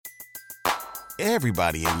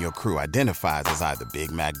Everybody in your crew identifies as either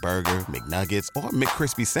Big Mac Burger, McNuggets, or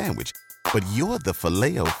McCrispy Sandwich. But you're the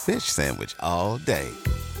Filet-O-Fish Sandwich all day.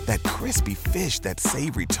 That crispy fish, that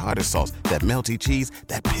savory tartar sauce, that melty cheese,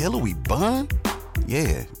 that pillowy bun.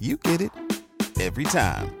 Yeah, you get it. Every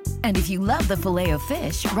time. And if you love the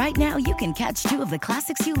Filet-O-Fish, right now you can catch two of the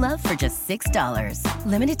classics you love for just $6.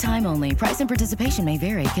 Limited time only. Price and participation may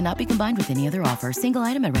vary. Cannot be combined with any other offer. Single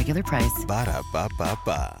item at regular price.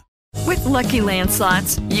 Ba-da-ba-ba-ba. With Lucky Land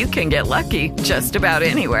Slots, you can get lucky just about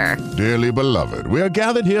anywhere. Dearly beloved, we are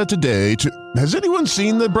gathered here today to... Has anyone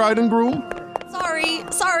seen the bride and groom?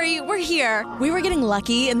 Sorry, we're here. We were getting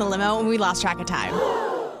lucky in the limo and we lost track of time.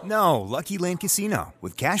 No, Lucky Land Casino,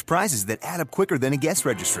 with cash prizes that add up quicker than a guest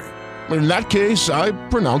registry. In that case, I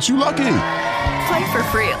pronounce you lucky. Play for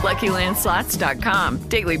free at LuckyLandSlots.com.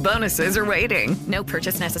 Daily bonuses are waiting. No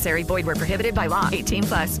purchase necessary. Void where prohibited by law.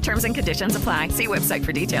 18+. Terms and conditions apply. See website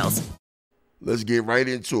for details. Let's get right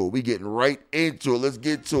into it. We getting right into it. Let's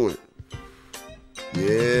get to it.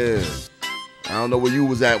 Yeah. I don't know where you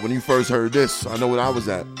was at when you first heard this. I know where I was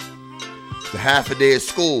at. The half a day at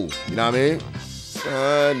school. You know what I mean?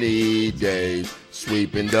 Sunny days,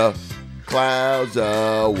 sweeping the clouds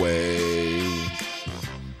away.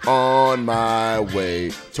 On my way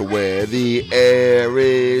to where the air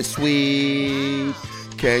is sweet.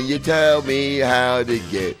 Can you tell me how to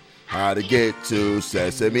get to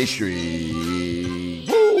Sesame Street?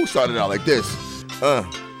 Woo! Started out like this.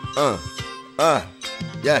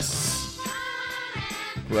 Yes.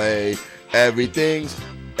 Play. Everything's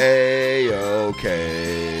A-okay.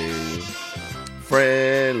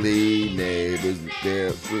 Friendly neighbors there.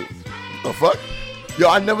 Oh, fuck? Yo,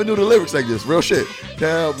 I never knew the lyrics like this. Real shit.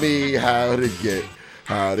 Tell me how to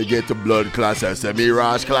get to Blood Clot Sesame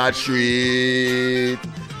Ross Clot Street.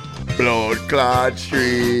 Blood Clot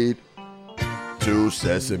Street to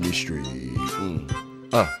Sesame Street.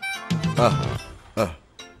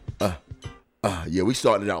 Yeah, we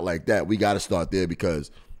started out like that. We got to start there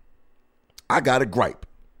because I got a gripe.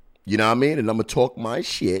 You know what I mean? And I'm going to talk my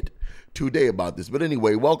shit today about this. But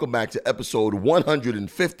anyway, welcome back to episode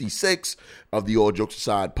 156 of the All Jokes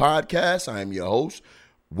Aside podcast. I am your host,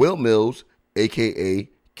 Will Mills, a.k.a.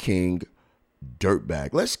 King Dirtbag.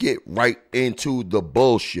 Let's get right into the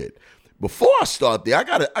bullshit. Before I start there, I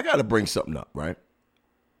gotta bring something up, right?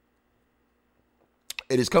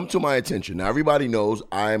 It has come to my attention. Now, everybody knows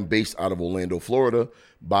I am based out of Orlando, Florida,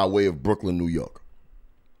 by way of Brooklyn, New York.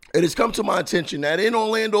 It has come to my attention that in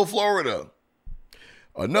Orlando, Florida,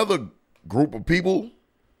 another group of people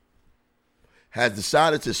has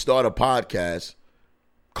decided to start a podcast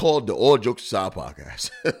called the All Jokes Aside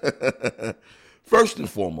podcast. First and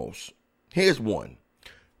foremost, here's one.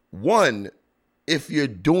 One, if you're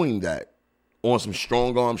doing that on some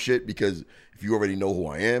strong arm shit, because if you already know who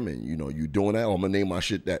I am and you know you doing that, I'm going to name my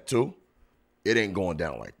shit that too. It ain't going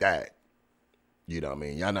down like that. You know what I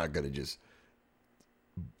mean? Y'all not going to just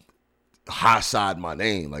high side my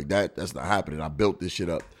name like that. That's not happening. I built this shit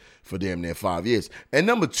up for damn near 5 years. And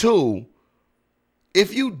number two,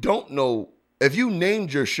 if you don't know, if you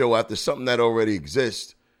named your show after something that already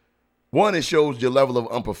exists, one, it shows your level of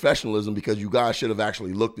unprofessionalism because you guys should have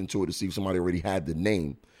actually looked into it to see if somebody already had the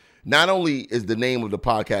name. Not only is the name of the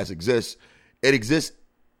podcast exists, it exists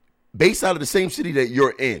based out of the same city that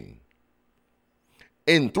you're in.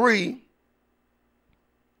 And three,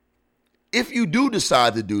 if you do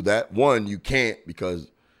decide to do that, one, you can't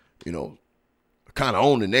because, you know, kind of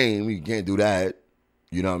own the name. You can't do that.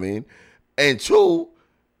 You know what I mean? And two,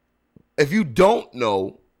 if you don't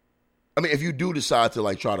know, I mean, if you do decide to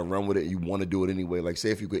like try to run with it and you want to do it anyway, like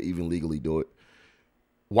say if you could even legally do it,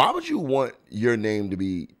 why would you want your name to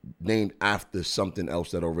be named after something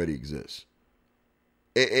else that already exists?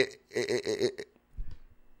 It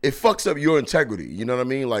fucks up your integrity. You know what I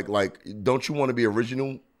mean? Like, don't you want to be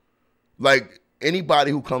original? Like,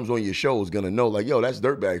 anybody who comes on your show is going to know, like, yo, that's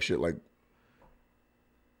dirtbag shit. Like,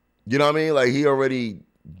 you know what I mean? Like, he already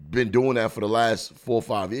been doing that for the last 4 or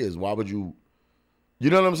 5 years. Why would you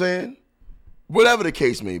know what I'm saying? Whatever the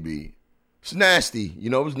case may be. It's nasty. You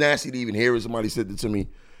know, it was nasty to even hear it. Somebody said it to me.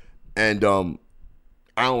 And I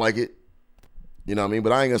don't like it. You know what I mean?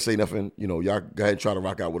 But I ain't going to say nothing. You know, y'all go ahead and try to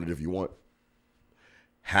rock out with it if you want.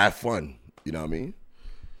 Have fun. You know what I mean?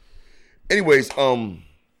 Anyways, I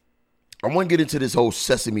want to get into this whole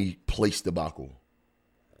Sesame Place debacle.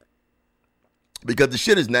 Because the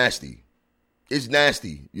shit is nasty. It's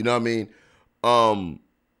nasty. You know what I mean?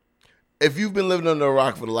 If you've been living under a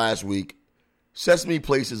rock for the last week, Sesame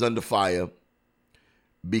Place is under fire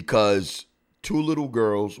because 2 little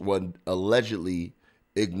girls were allegedly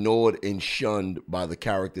ignored and shunned by the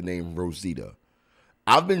character named Rosita.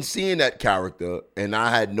 I've been seeing that character, and I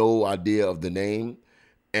had no idea of the name,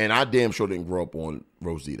 and I damn sure didn't grow up on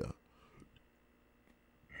Rosita.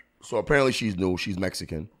 So apparently she's new. She's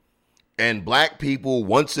Mexican. And black people,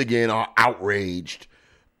 once again, are outraged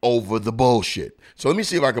over the bullshit. So let me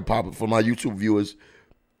see if I can pop it for my YouTube viewers.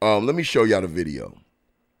 Let me show y'all the video.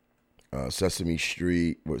 Sesame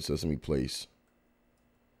Place.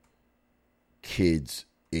 Kids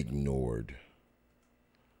ignored.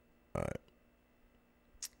 All right.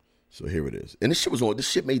 So here it is. And this shit was on. This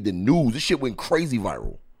shit made the news. This shit went crazy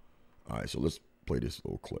viral. All right, so let's play this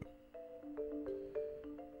little clip.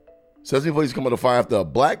 Sesame Place come on the fire after a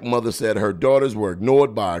black mother said her daughters were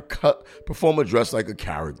ignored by a performer dressed like a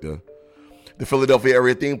character. The Philadelphia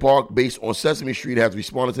area theme park based on Sesame Street has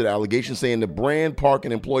responded to the allegation, saying the brand, park,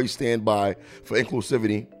 and employees stand by for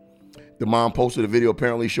inclusivity. The mom posted a video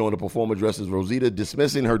apparently showing the performer dressed as Rosita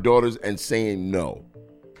dismissing her daughters and saying no.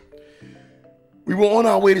 We were on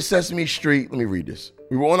our way to Sesame Street. Let me read this.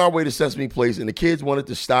 We were on our way to Sesame Place, and the kids wanted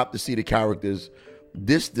to stop to see the characters.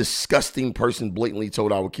 This disgusting person blatantly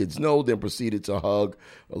told our kids no, then proceeded to hug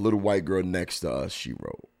a little white girl next to us, she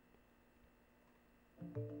wrote.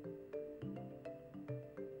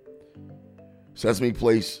 Sesame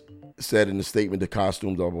Place said in the statement the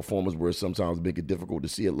costumes our performers wear sometimes make it difficult to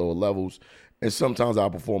see at lower levels, and sometimes our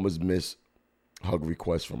performers miss hug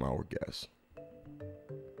requests from our guests.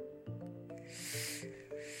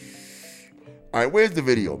 All right, where's the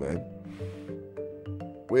video, man?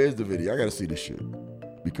 Where's the video? I gotta see this shit.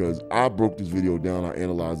 Because I broke this video down, I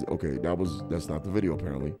analyzed it. Okay, that's not the video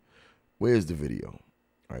apparently. Where's the video?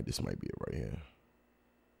 All right, this might be it right here.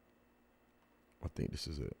 I think this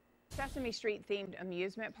is it. Sesame Street themed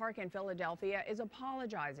amusement park in Philadelphia is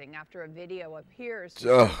apologizing after a video appears to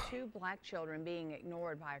show two black children being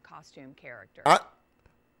ignored by a costume character.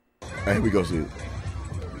 Here we go, see it.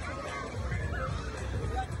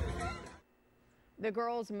 The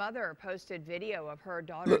girl's mother posted video of her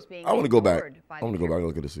daughters being I want to go back. By I want to go back and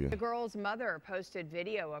look at this again. The girl's mother posted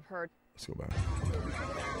video of her. Let's go back.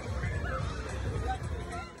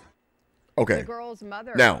 Okay. The girl's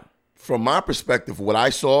mother. Now, from my perspective, what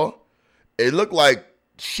I saw, it looked like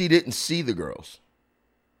she didn't see the girls.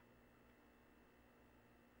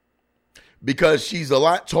 Because she's a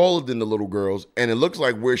lot taller than the little girls, and it looks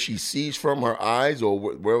like where she sees from her eyes, or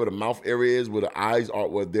wherever the mouth area is, where the eyes are,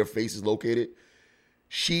 where their face is located,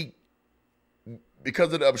 she,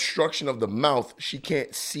 because of the obstruction of the mouth, she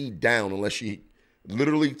can't see down unless she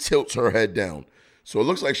literally tilts her head down. So it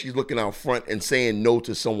looks like she's looking out front and saying no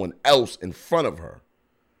to someone else in front of her.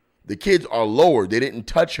 The kids are lower. They didn't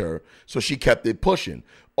touch her, so she kept it pushing.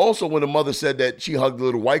 Also, when the mother said that she hugged the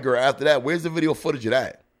little white girl after that, where's the video footage of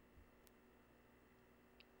that?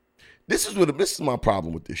 This is my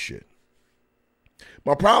problem with this shit.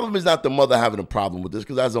 My problem is not the mother having a problem with this,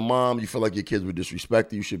 because as a mom, you feel like your kids were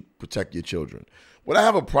disrespected. You should protect your children. What I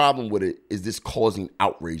have a problem with it is this causing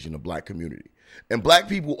outrage in the black community. And black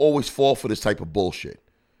people always fall for this type of bullshit.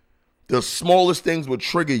 The smallest things would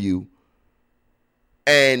trigger you,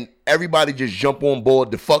 and everybody just jump on board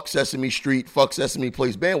the fuck Sesame Street, fuck Sesame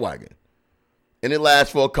Place bandwagon. And it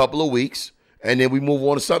lasts for a couple of weeks, and then we move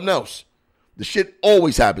on to something else. The shit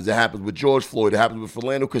always happens. It happens with George Floyd. It happens with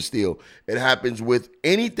Philando Castile. It happens with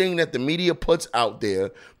anything that the media puts out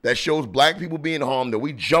there that shows black people being harmed, that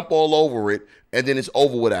we jump all over it, and then it's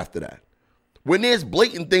over with after that. When there's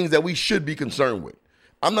blatant things that we should be concerned with.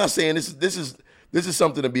 I'm not saying this is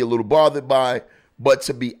something to be a little bothered by, but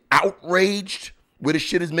to be outraged where the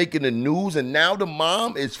shit is making the news, and now the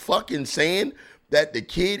mom is fucking saying that the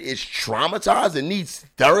kid is traumatized and needs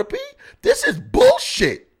therapy? This is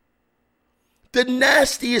bullshit. The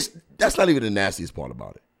nastiest, that's not even the nastiest part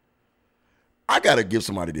about it. I got to give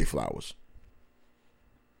somebody their flowers.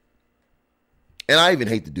 And I even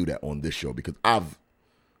hate to do that on this show because I've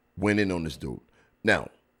went in on this dude. Now,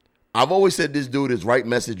 I've always said this dude is right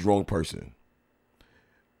message, wrong person.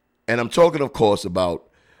 And I'm talking, of course, about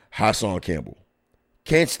Hassan Campbell.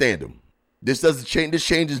 Can't stand him. This doesn't change. This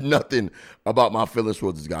changes nothing about my feelings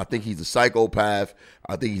towards this guy. I think he's a psychopath.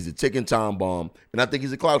 I think he's a ticking time bomb. And I think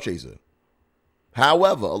he's a clout chaser.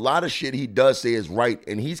 However, a lot of shit he does say is right,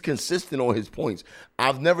 and he's consistent on his points.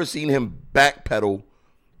 I've never seen him backpedal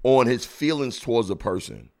on his feelings towards a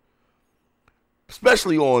person,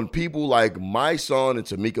 especially on people like my son and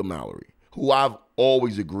Tamika Mallory, who I've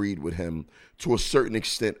always agreed with him to a certain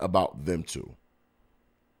extent about them too.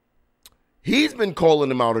 He's been calling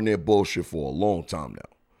them out on their bullshit for a long time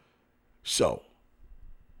now. So,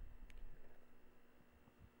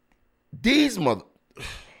 these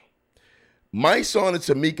my son and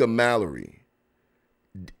Tamika Mallory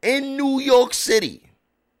in New York City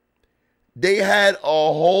They had a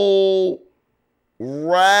whole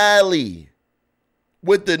rally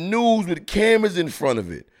with the news, with cameras in front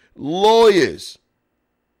of it, lawyers,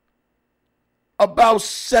 about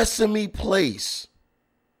Sesame Place.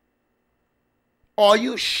 Are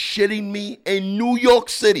you shitting me? In New York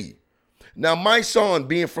City. Now, my son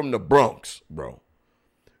being from the Bronx, bro,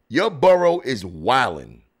 your borough is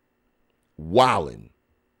wildin'. Wildin'.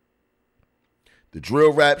 The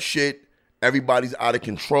drill rap shit, everybody's out of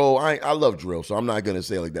control. I love drill, so I'm not going to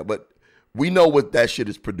say it like that. But we know what that shit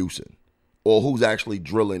is producing, or who's actually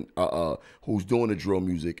drilling, who's doing the drill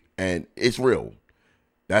music, and it's real.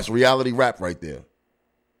 That's reality rap right there.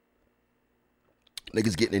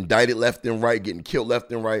 Niggas getting indicted left and right, getting killed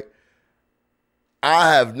left and right.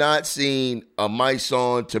 I have not seen a My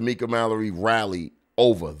Song Tamika Mallory rally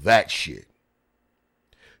over that shit.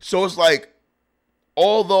 So it's like,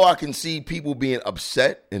 although I can see people being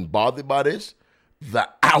upset and bothered by this, the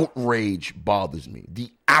outrage bothers me.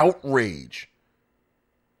 The outrage.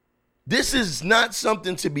 This is not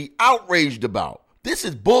something to be outraged about. This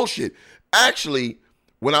is bullshit. Actually,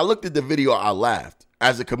 when I looked at the video, I laughed.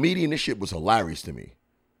 As a comedian, this shit was hilarious to me.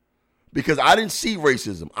 Because I didn't see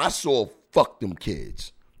racism. I saw fuck them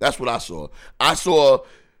kids. That's what I saw. I saw,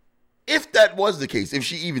 if that was the case, if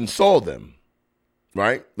she even saw them,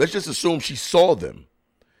 right? Let's just assume she saw them.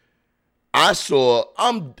 I saw,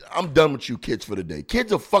 I'm done with you kids for the day.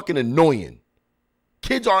 Kids are fucking annoying.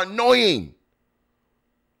 Kids are annoying.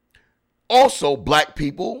 Also, black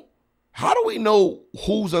people, how do we know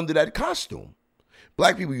who's under that costume?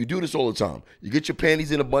 Black people, you do this all the time. You get your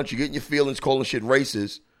panties in a bunch, you get in your feelings calling shit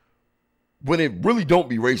racist, when it really don't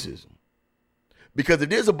be racism. Because if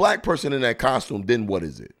there's a black person in that costume, then what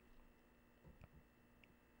is it?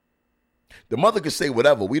 The mother could say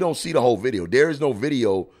whatever. We don't see the whole video. There is no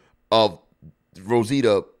video of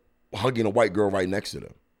Rosita hugging a white girl right next to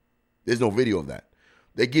them. There's no video of that.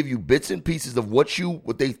 They give you bits and pieces of what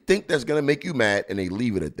they think that's going to make you mad, and they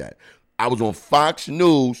leave it at that. I was on Fox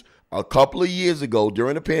News a couple of years ago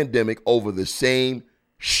during the pandemic over the same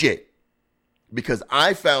shit because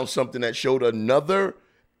I found something that showed another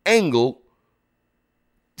angle,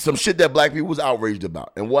 some shit that black people was outraged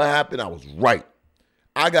about. And what happened? I was right.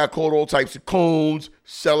 I got called all types of coons,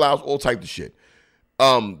 sellouts, all types of shit.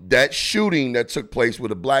 That shooting that took place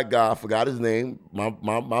with a black guy, I forgot his name,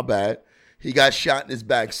 my bad. He got shot in his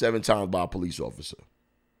back 7 times by a police officer.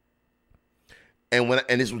 And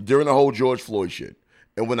this was during the whole George Floyd shit.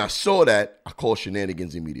 And when I saw that, I called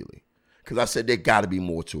shenanigans immediately. Because I said, there got to be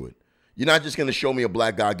more to it. You're not just going to show me a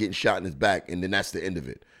black guy getting shot in his back and then that's the end of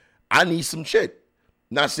it. I need some shit.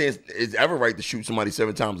 Not saying it's ever right to shoot somebody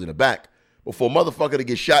 7 times in the back. But for a motherfucker to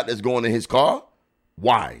get shot that's going in his car,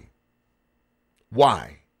 why?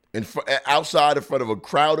 Why? And outside in front of a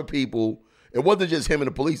crowd of people, it wasn't just him and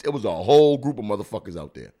the police. It was a whole group of motherfuckers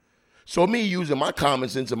out there. So me using my common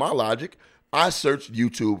sense and my logic, I searched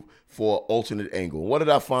YouTube for alternate angle. What did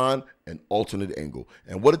I find? An alternate angle.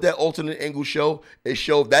 And what did that alternate angle show? It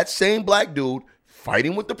showed that same black dude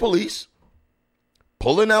fighting with the police,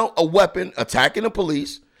 pulling out a weapon, attacking the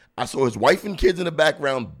police. I saw his wife and kids in the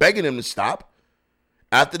background begging him to stop.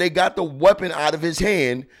 After they got the weapon out of his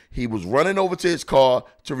hand, he was running over to his car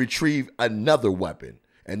to retrieve another weapon.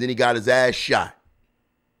 And then he got his ass shot.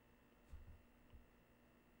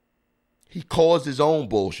 He caused his own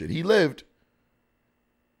bullshit. He lived.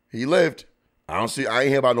 I ain't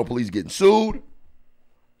hear about no police getting sued.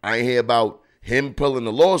 I ain't hear about him pulling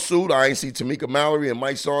the lawsuit. I ain't see Tamika Mallory and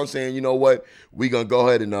Mike Son saying, you know what, we gonna go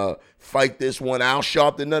ahead and fight this one. Al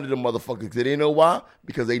Sharpton, none of them motherfuckers. They didn't know why?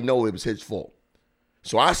 Because they know it was his fault.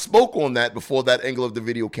 So I spoke on that before that angle of the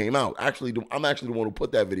video came out. I'm actually the one who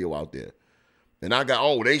put that video out there. And I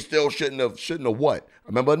got, they still shouldn't have what? I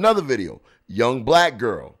remember another video. Young black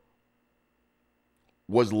girl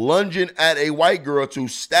was lunging at a white girl to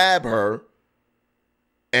stab her,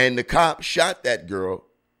 and the cop shot that girl,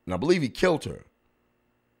 and I believe he killed her.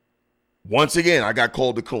 Once again, I got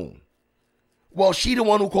called a coon. Well, she the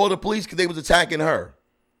one who called the police because they was attacking her.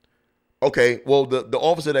 Okay, well, the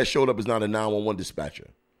officer that showed up is not a 911 dispatcher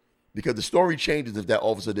because the story changes if that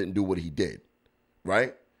officer didn't do what he did,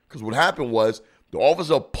 right? Because what happened was the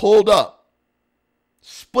officer pulled up,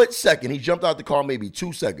 split second. He jumped out the car maybe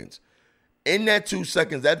 2 seconds. In that 2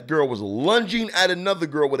 seconds, that girl was lunging at another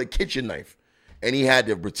girl with a kitchen knife, and he had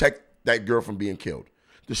to protect that girl from being killed.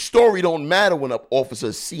 The story don't matter when an officer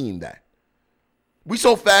is seeing that. We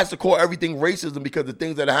so fast to call everything racism because the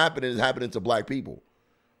things that are happening is happening to black people.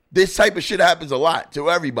 This type of shit happens a lot to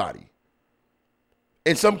everybody.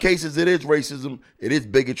 In some cases, it is racism. It is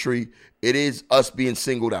bigotry. It is us being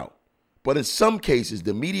singled out. But in some cases,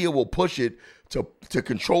 the media will push it to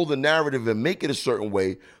control the narrative and make it a certain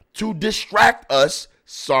way to distract us.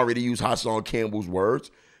 Sorry to use Hassan Campbell's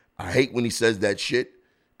words. I hate when he says that shit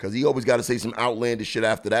because he always got to say some outlandish shit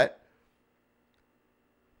after that.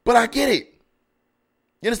 But I get it.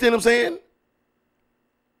 You understand what I'm saying?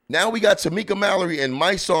 Now we got Tamika Mallory and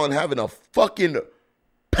my son having a fucking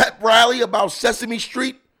pep rally about Sesame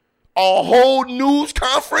Street. A whole news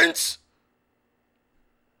conference.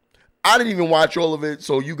 I didn't even watch all of it,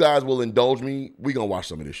 so you guys will indulge me. We gonna watch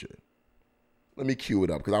some of this shit. Let me cue it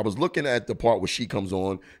up, because I was looking at the part where she comes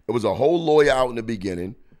on. It was a whole lawyer out in the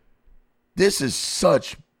beginning. This is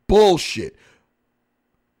such bullshit.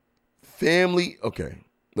 Family, okay,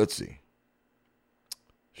 let's see.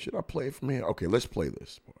 Should I play it from here? Okay, let's play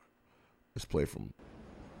this part. Let's play from,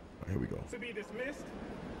 here we go. To be dismissed,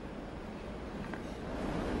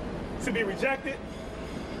 to be rejected,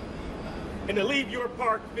 and to leave your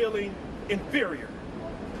park feeling inferior.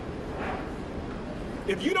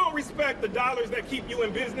 If you don't respect the dollars that keep you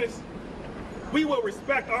in business, we will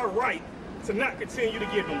respect our right to not continue to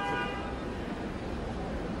give them to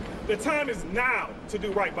you. The time is now to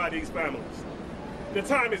do right by these families. The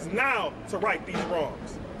time is now to right these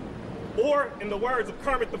wrongs. Or, in the words of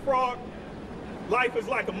Kermit the Frog, life is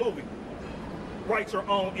like a movie. Write your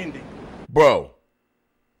own ending. Bro.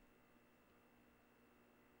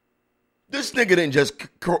 This nigga didn't just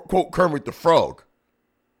quote Kermit the Frog.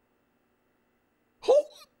 Who?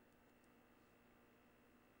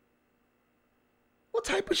 What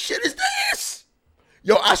type of shit is this?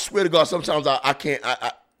 Yo, I swear to God, sometimes I can't,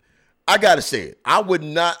 I gotta say it. I would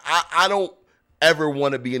not, I don't ever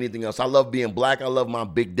want to be anything else. I love being black. I love my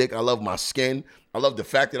big dick. I love my skin. I love the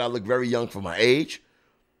fact that I look very young for my age.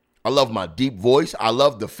 I love my deep voice. I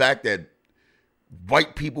love the fact that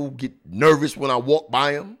white people get nervous when I walk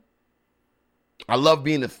by them. I love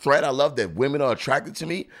being a threat. I love that women are attracted to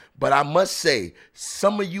me. But I must say,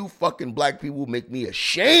 some of you fucking black people make me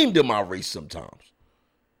ashamed of my race sometimes.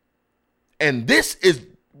 And this is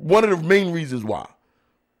one of the main reasons why.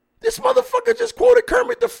 This motherfucker just quoted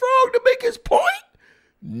Kermit the Frog to make his point.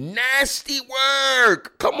 Nasty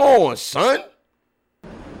work. Come on, son.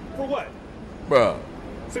 For what? Bruh.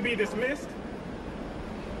 To be dismissed?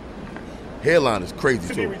 Hairline is crazy, to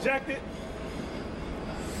too. To be rejected?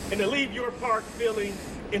 And to leave your park feeling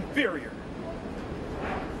inferior.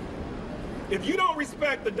 If you don't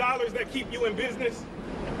respect the dollars that keep you in business,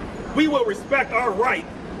 we will respect our right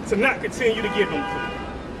to not continue to give them to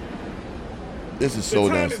you. This is so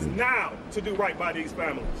nasty. The time is now to do right by these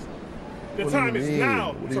families. The time is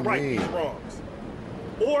now to right these wrongs.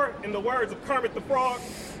 Or, in the words of Kermit the Frog,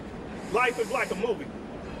 life is like a movie.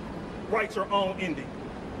 Write your own ending.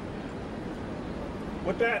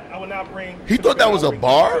 With that, I will now bring... He thought that was a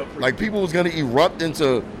bar? Like people was going to erupt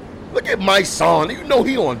into... Look at my son. You know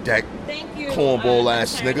he on deck. Thank you, cornball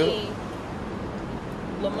ass nigga.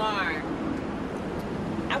 Lamar.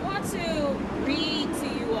 I want to read to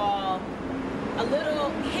you all a little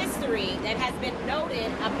history that has been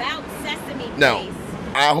noted about Sesame Place. Now,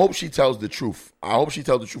 I hope she tells the truth. I hope she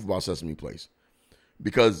tells the truth about Sesame Place.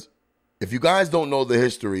 Because if you guys don't know the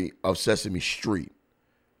history of Sesame Street,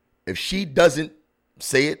 if she doesn't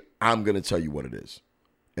say it, I'm going to tell you what it is.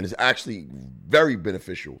 And it's actually very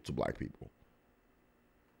beneficial to black people.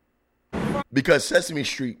 Because Sesame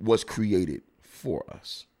Street was created for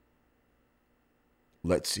us.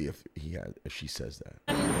 Let's see if she says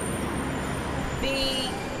that. The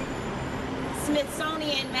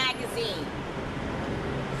Smithsonian Magazine.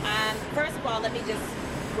 First of all, let me just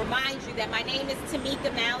remind you that my name is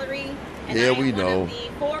Tamika Mallory, and I am one of the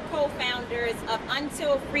 4 co-founders of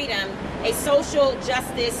Until Freedom, a social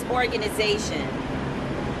justice organization.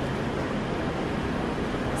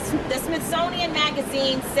 The Smithsonian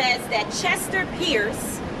Magazine says that Chester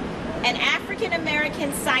Pierce, an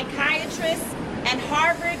African-American psychiatrist and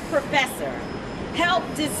Harvard professor,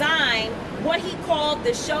 helped design what he called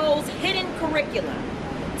the show's hidden curriculum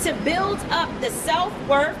to build up the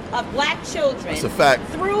self-worth of black children. That's a fact.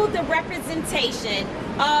 Through the representation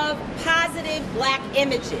of positive black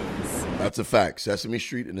images. That's a fact. Sesame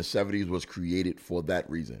Street in the 70s was created for that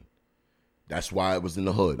reason. That's why it was in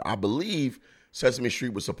the hood. I believe Sesame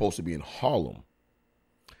Street was supposed to be in Harlem.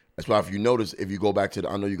 That's why if you notice, if you go back to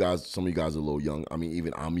I know you guys, some of you guys are a little young. I mean,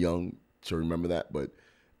 even I'm young to remember that, but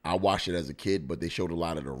I watched it as a kid, but they showed a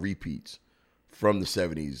lot of the repeats from the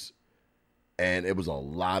 70s. And it was a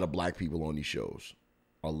lot of black people on these shows.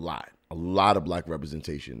 A lot of black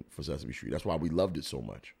representation for Sesame Street. That's why we loved it so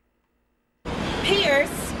much.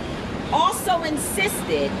 Pierce also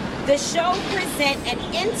insisted the show present an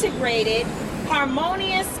integrated,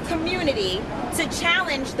 harmonious community to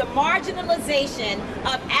challenge the marginalization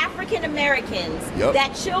of African Americans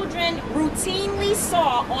that children routinely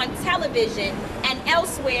saw on television and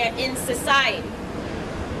elsewhere in society.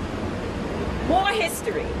 More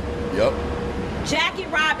history. Jackie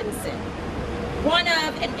Robinson,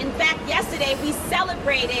 and in fact, yesterday we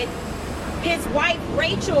celebrated his wife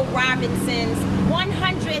Rachel Robinson's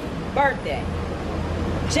 100th birthday.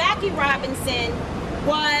 Jackie Robinson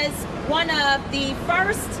was one of the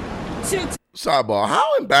first to... Sidebar,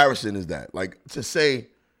 how embarrassing is that? Like, to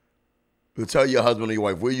tell your husband or your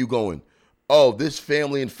wife, where are you going? Oh, this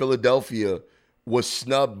family in Philadelphia was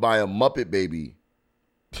snubbed by a Muppet baby.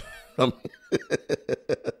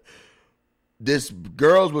 This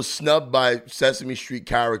girls was snubbed by Sesame Street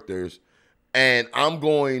characters, and I'm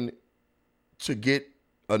going to get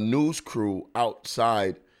a news crew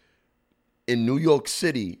outside in New York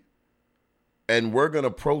City, and we're going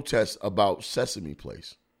to protest about Sesame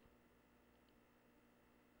Place.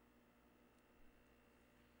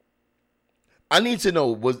 I need to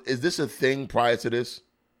know, is this a thing prior to this?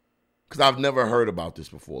 Because I've never heard about this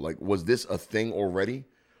before. Like, was this a thing already?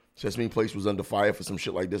 Sesame Place was under fire for some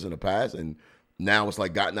shit like this in the past, and now it's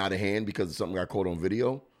like gotten out of hand because something got caught on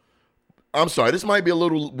video. I'm sorry, this might be a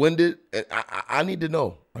little winded. I need to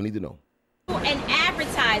know. An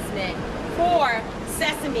advertisement for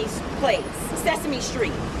Sesame Place, Sesame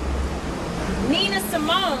Street. Nina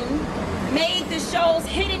Simone made the show's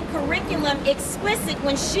hidden curriculum explicit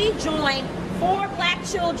when she joined 4 black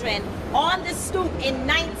children on the stoop in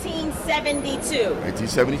 1972.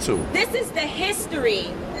 This is the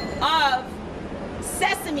history of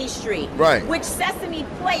Sesame Street, which Sesame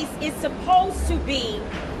Place is supposed to be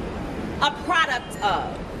a product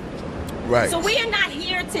of. So we are not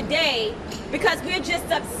here today because we're just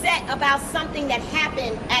upset about something that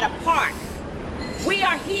happened at a park. We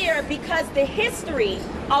are here because the history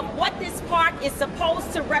of what this park is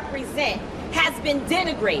supposed to represent has been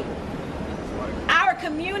denigrated. Our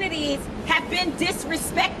communities have been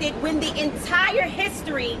disrespected when the entire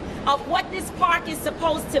history of what this park is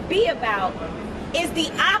supposed to be about is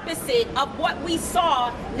the opposite of what we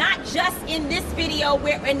saw, not just in this video,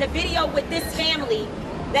 in the video with this family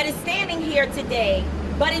that is standing here today,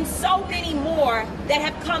 but in so many more that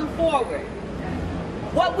have come forward.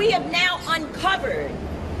 What we have now uncovered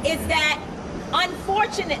is that,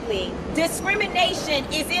 unfortunately, discrimination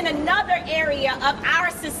is in another area of our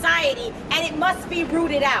society, and it must be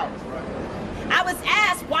rooted out. I was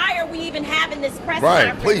asked, why are we even having this press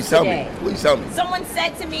conference please today? Please tell me. Someone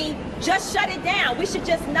said to me, just shut it down. We should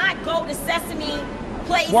just not go to Sesame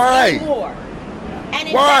Place anymore.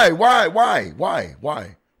 And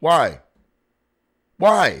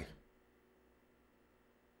Why?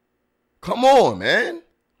 Come on, man.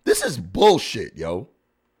 This is bullshit, yo.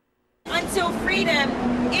 Until Freedom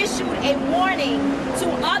issued a warning to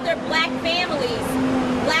other black families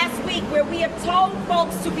last week where we have told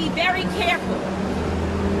folks to be very careful,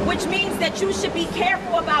 which means that you should be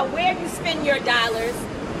careful about where you spend your dollars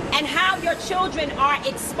and how your children are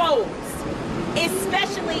exposed,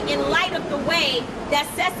 especially in light of the way that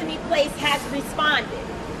Sesame Place has responded.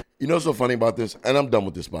 You know what's so funny about this? And I'm done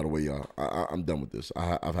with this, by the way, y'all. I'm done with this.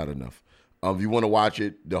 I've had enough. If you want to watch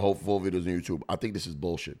it, the whole full videos on YouTube, I think this is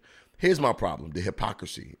bullshit. Here's my problem, the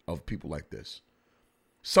hypocrisy of people like this.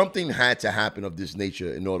 Something had to happen of this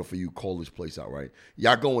nature in order for you to call this place out, right?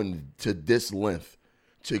 Y'all going to this length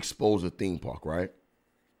to expose a theme park, right?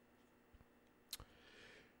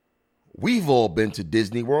 We've all been to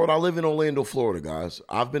Disney World. I live in Orlando, Florida, guys.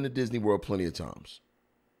 I've been to Disney World plenty of times.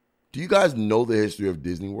 Do you guys know the history of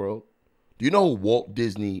Disney World? Do you know who Walt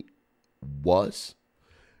Disney was?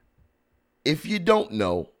 If you don't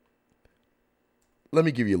know, let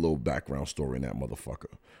me give you a little background story in that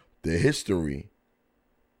motherfucker. The history,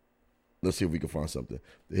 let's see if we can find something.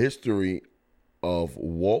 The history of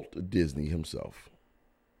Walt Disney himself.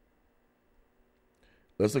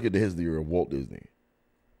 Let's look at the history of Walt Disney.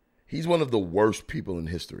 He's one of the worst people in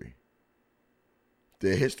history.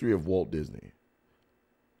 The history of Walt Disney.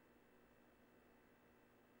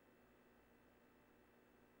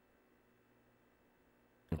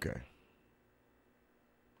 Okay.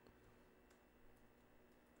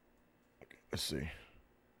 Let's see.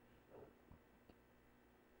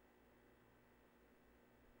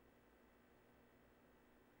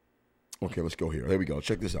 Okay, let's go here. There we go.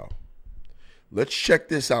 Check this out. Let's check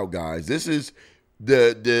this out, guys. This is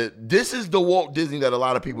the Walt Disney that a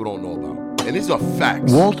lot of people don't know about. And these are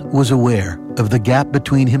facts. Walt was aware of the gap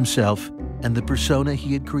between himself and the persona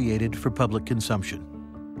he had created for public consumption.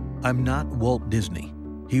 "I'm not Walt Disney,"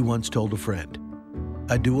 he once told a friend.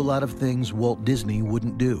 "I do a lot of things Walt Disney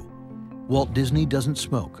wouldn't do. Walt Disney doesn't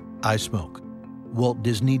smoke. I smoke. Walt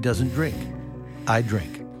Disney doesn't drink. I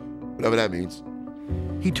drink. Whatever that means.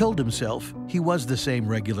 He told himself he was the same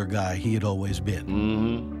regular guy he had always been.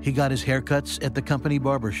 Mm-hmm. He got his haircuts at the company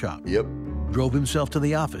barbershop. Yep. Drove himself to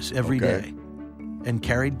the office every day. And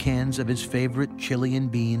carried cans of his favorite Chilean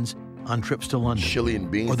beans on trips to London. Chilean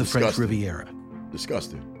beans? Or the Disgusting. French Riviera.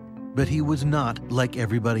 Disgusting. But he was not like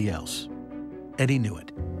everybody else. And he knew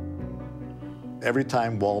it. Every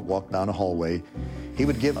time Walt walked down a hallway, he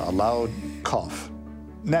would give a loud cough.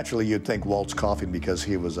 Naturally, you'd think Walt's coughing because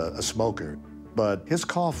he was a smoker. But his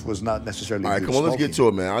cough was not necessarily all right, due come to on, let's get to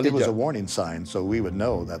it, man. It was a warning sign, so we would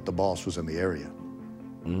know that the boss was in the area.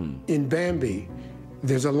 In Bambi,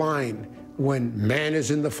 there's a line, when man is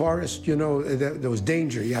in the forest, you know, there was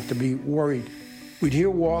danger. You have to be worried. We'd hear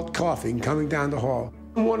Walt coughing coming down the hall.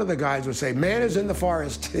 One of the guys would say, man is in the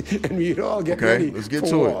forest, and we'd all get ready let's get for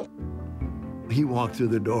to Walt. He walked through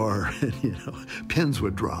the door, and, pins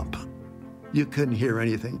would drop. You couldn't hear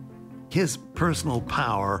anything. His personal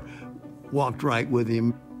power walked right with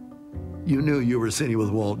him. You knew you were sitting with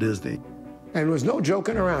Walt Disney. And there was no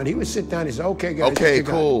joking around. He would sit down, he'd say, okay, guys. Okay,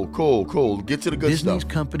 cool. Get to the good Disney's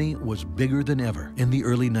stuff. company was bigger than ever in the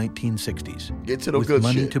early 1960s. Get to the with good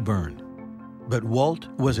money shit. to burn. But Walt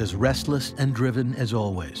was as restless and driven as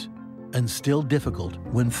always, and still difficult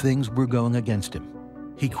when things were going against him.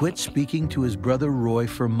 He quit speaking to his brother Roy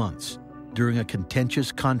for months during a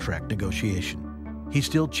contentious contract negotiation. He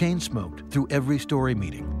still chain-smoked through every story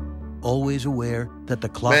meeting, always aware that the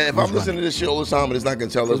clock Man, if was I'm listening to this shit all the time and it's not going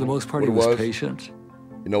to tell us For the most part, what he it was patient.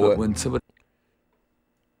 You know what? When somebody...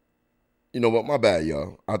 You know what? My bad,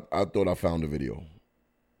 y'all. I thought I found the video.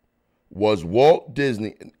 Was Walt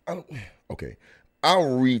Disney... Okay.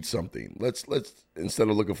 I'll read something. Let's instead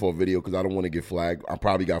of looking for a video, because I don't want to get flagged. I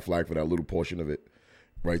probably got flagged for that little portion of it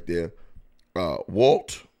right there.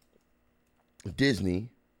 Walt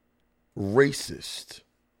Disney, racist.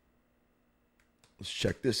 Let's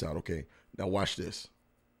check this out, okay? Now watch this.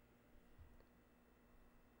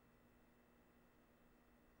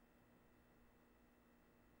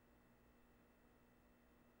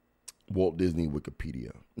 Walt Disney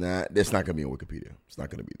Wikipedia. Nah, that's not going to be in Wikipedia. It's not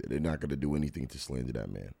going to be there. They're not going to do anything to slander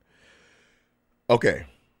that man. Okay.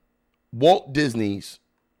 Walt Disney's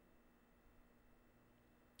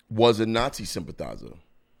was a Nazi sympathizer.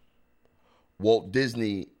 Walt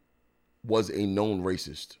Disney was a known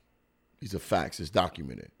racist. These are facts. It's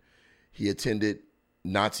documented. He attended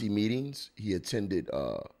Nazi meetings. He attended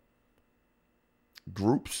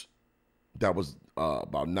groups that was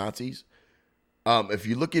about Nazis. If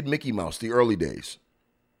you look at Mickey Mouse, the early days,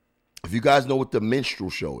 if you guys know what the minstrel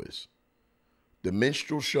show is, the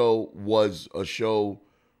minstrel show was a show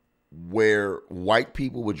where white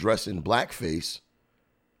people would dress in blackface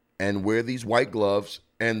and wear these white gloves,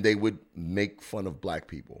 and they would make fun of black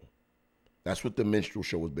people. That's what the minstrel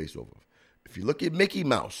show was based off of. If you look at Mickey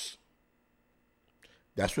Mouse,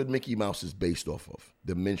 that's what Mickey Mouse is based off of,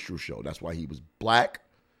 the minstrel show. That's why he was black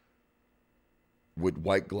with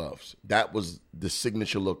white gloves. That was the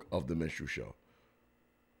signature look of the minstrel show.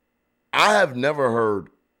 I have never heard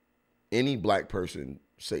any black person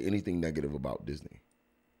say anything negative about Disney.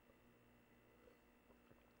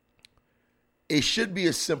 It should be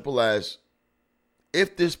as simple as,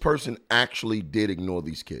 if this person actually did ignore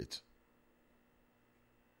these kids,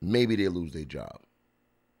 maybe they lose their job.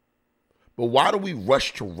 But why do we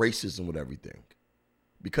rush to racism with everything?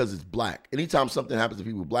 Because it's black. Anytime something happens to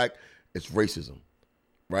people black, it's racism,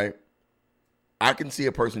 right? I can see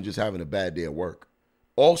a person just having a bad day at work.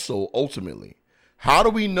 Also, ultimately, how do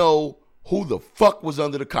we know who the fuck was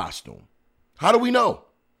under the costume? How do we know?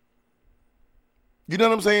 You know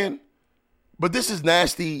what I'm saying? But this is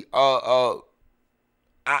nasty. I'm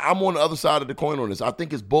on the other side of the coin on this. I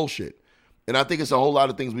think it's bullshit. And I think it's a whole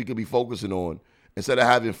lot of things we could be focusing on instead of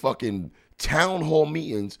having fucking town hall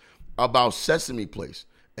meetings about Sesame Place.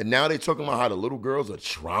 And now they're talking about how the little girls are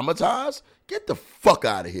traumatized? Get the fuck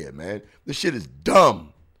out of here, man. This shit is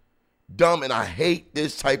dumb. Dumb, and I hate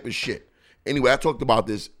this type of shit. Anyway, I talked about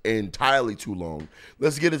this entirely too long.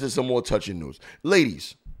 Let's get into some more touching news.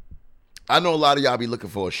 Ladies, I know a lot of y'all be looking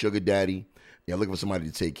for a sugar daddy. Y'all looking for somebody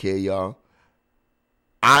to take care of y'all.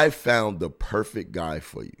 I found the perfect guy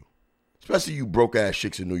for you. Especially you broke-ass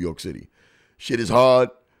chicks in New York City. Shit is hard.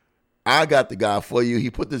 I got the guy for you.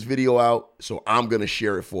 He put this video out, so I'm going to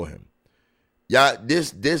share it for him. Yeah,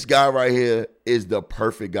 this guy right here is the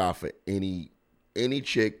perfect guy for any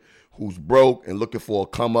chick who's broke and looking for a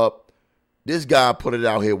come up. This guy put it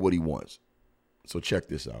out here what he wants. So check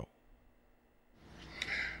this out.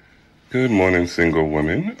 Good morning, single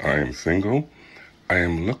women. I am single. I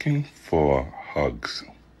am looking for hugs.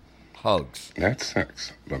 Hugs. Not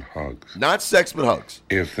sex, but hugs. Not sex, but hugs.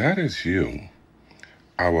 If that is you,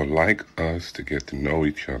 I would like us to get to know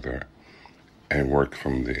each other and work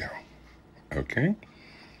from there. Okay?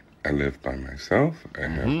 I live by myself. I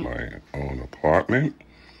have my own apartment.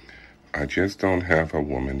 I just don't have a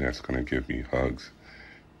woman that's going to give me hugs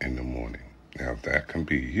in the morning. Now, if that can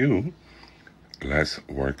be you, let's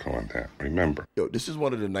work on that. Remember. Yo, this is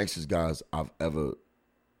one of the nicest guys I've ever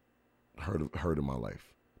heard in my life.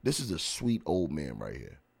 This is a sweet old man right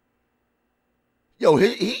here. Yo,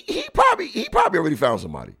 he probably already found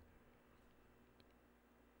somebody.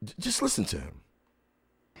 Just listen to him.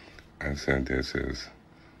 I said this is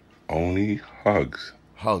only hugs.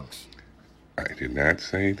 Hugs. I did not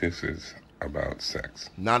say this is about sex.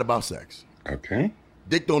 Not about sex. Okay?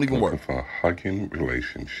 Dick don't even work. For a hugging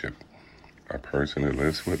relationship. A person that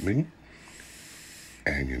lives with me,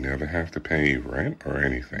 and you never have to pay rent or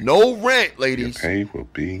anything. No rent, ladies. Your pay will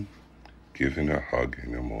be giving a hug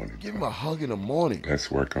in the morning. Give him a hug in the morning.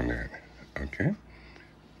 Let's work on that. Okay?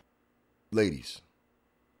 Ladies,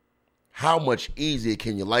 how much easier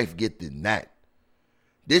can your life get than that?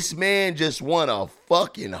 This man just want a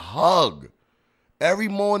fucking hug. Every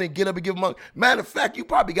morning, get up and give him a hug. Matter of fact, you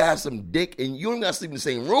probably got to have some dick, and you ain't got to sleep in the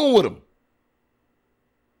same room with him.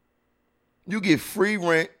 You get free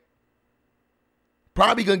rent.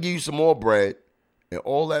 Probably going to give you some more bread. And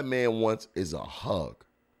all that man wants is a hug.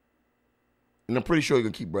 And I'm pretty sure you're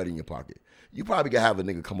going to keep bread in your pocket. You probably going to have a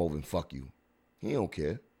nigga come over and fuck you. He don't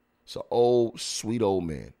care. It's an old, sweet old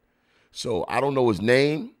man. So I don't know his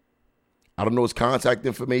name. I don't know his contact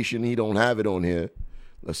information. He don't have it on here.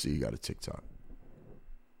 Let's see. He got a TikTok.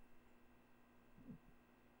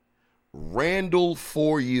 Randall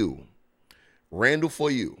for you. Randall for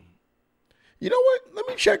you. You know what? Let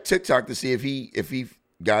me check TikTok to see if he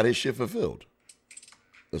got his shit fulfilled.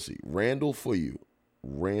 Let's see. Randall for you.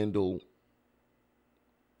 Randall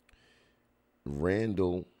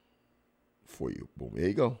for you. Boom. There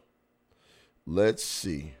you go. Let's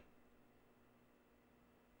see.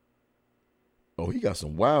 Oh, he got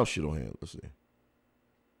some wild shit on here. Let's see.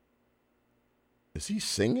 Is he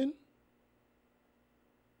singing?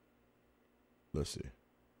 Let's see.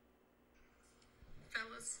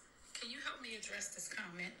 Fellas, can you help me address this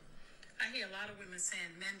comment? I hear a lot of women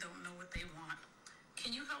saying men don't know what they want.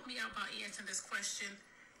 Can you help me out by answering this question?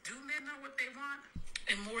 Do men know what they want?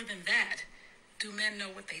 And more than that, do men know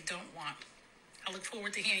what they don't want? I look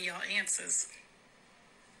forward to hearing y'all answers.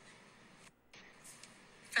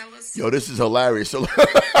 Fellas. Yo, this is hilarious. So, all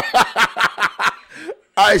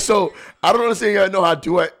right, so I don't understand y'all know how to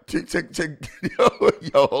duet.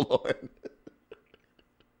 Yo, hold on.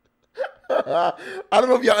 I don't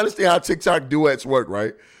know if y'all understand how TikTok duets work,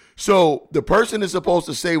 right? So the person is supposed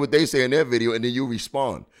to say what they say in their video, and then you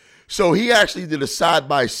respond. So he actually did a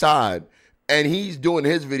side-by-side, and he's doing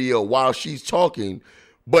his video while she's talking,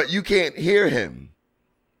 but you can't hear him.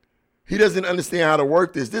 He doesn't understand how to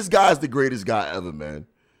work this. This guy's the greatest guy ever, man.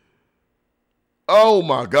 Oh,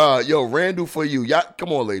 my God. Yo, Randall for you. Y'all,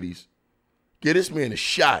 come on, ladies. Get this man a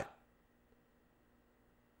shot.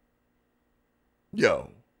 Yo.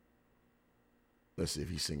 Let's see if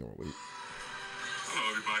he's singing. Wait.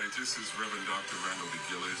 Hello, everybody. This is Reverend Dr. Randall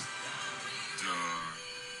DeGillis.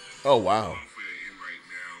 Oh, wow. The month we're in right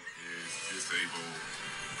now is Disabled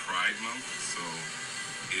Pride Month. So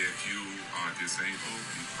if you are disabled,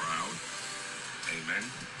 be proud. Amen.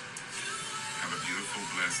 Have a beautiful,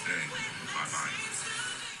 blessed day. Bye-bye.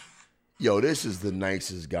 Yo, this is the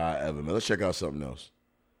nicest guy ever, man. Let's check out something else.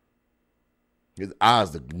 His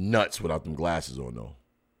eyes look nuts without them glasses on, though.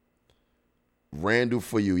 Randall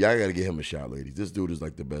for you. Y'all got to give him a shot, ladies. This dude is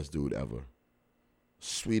like the best dude ever.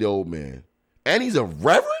 Sweet old man. And he's a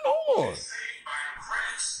reverend? Hold on.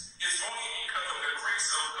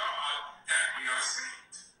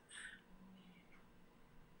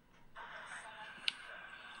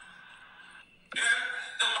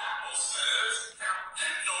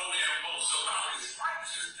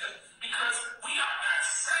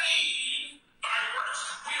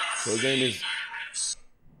 So his name is,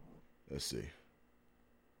 let's see.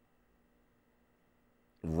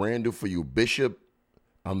 Randall for you. Bishop,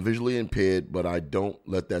 I'm visually impaired, but I don't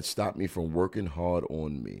let that stop me from working hard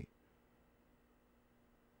on me.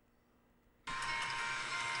 Hello,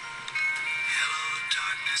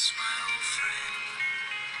 darkness, my old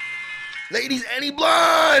friend. Ladies, and he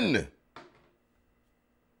blonde.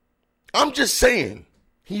 I'm just saying,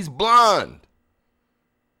 he's blonde.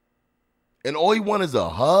 And all he wants is a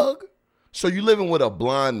hug? So you living with a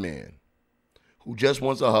blonde man who just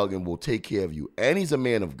wants a hug and will take care of you. And he's a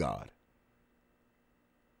man of God.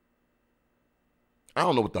 I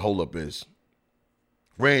don't know what the holdup is.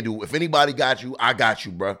 Randall, if anybody got you, I got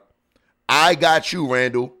you, bruh. I got you,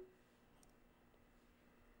 Randall.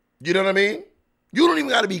 You know what I mean? You don't even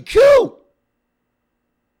got to be cute.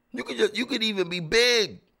 You could even be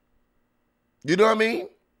big. You know what I mean?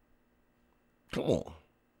 Come on.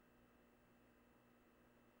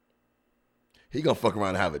 He gonna fuck around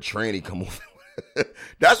and have a tranny come over.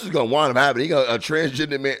 That's what's gonna wind up happening. A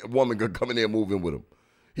transgender woman gonna come in there and move in with him.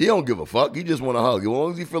 He don't give a fuck. He just want to hug. As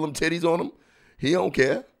long as he feel them titties on him, he don't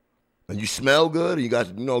care. And you smell good, and you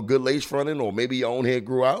got good lace fronting, or maybe your own hair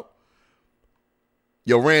grew out.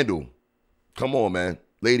 Yo, Randall, come on, man,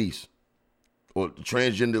 ladies, or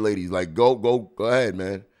transgender ladies, like go ahead,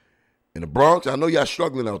 man. In the Bronx, I know y'all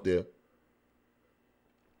struggling out there.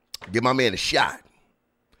 Give my man a shot.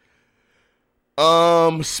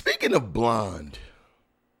 Speaking of blonde,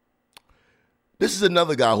 this is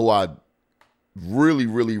another guy who I really,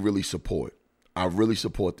 really, really support. I really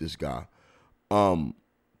support this guy. I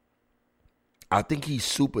think he's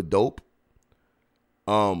super dope.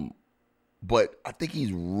 But I think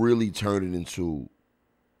he's really turning into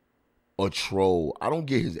a troll. I don't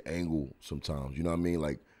get his angle sometimes. You know what I mean?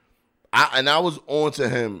 Like, I was on to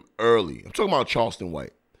him early. I'm talking about Charleston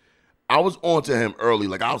White. I was on to him early.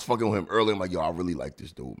 Like, I was fucking with him early. I'm like, yo, I really like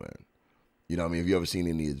this dude, man. You know what I mean? Have you ever seen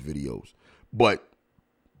any of his videos? But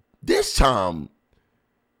this time,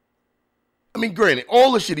 I mean, granted,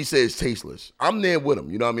 all the shit he says is tasteless. I'm there with him.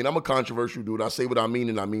 You know what I mean? I'm a controversial dude. I say what I mean,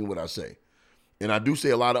 and I mean what I say. And I do say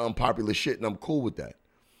a lot of unpopular shit, and I'm cool with that.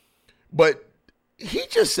 But he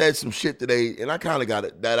just said some shit today, and I kind of got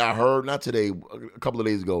it, that I heard, not today, a couple of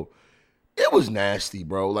days ago. It was nasty,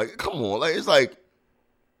 bro. Like, come on. Like, it's like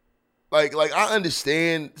I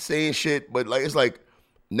understand saying shit, but like, it's like,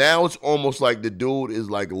 now it's almost like the dude is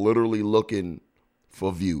like literally looking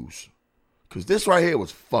for views. Because this right here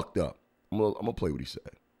was fucked up. I'm gonna play what he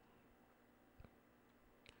said.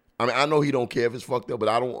 I mean, I know he don't care if it's fucked up, but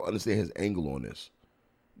I don't understand his angle on this.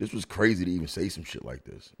 This was crazy to even say some shit like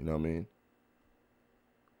this. You know what I mean?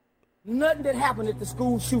 Nothing that happened at the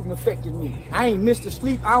school shooting affected me. I ain't missed a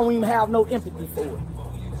sleep. I don't even have no empathy for it.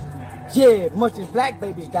 Yeah, much as black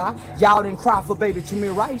babies die, y'all didn't cry for baby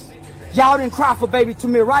Tamir Rice. Y'all didn't cry for baby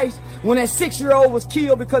Tamir Rice. When that 6-year-old was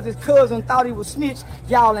killed because his cousin thought he was snitched,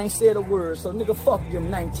 y'all ain't said a word. So nigga, fuck them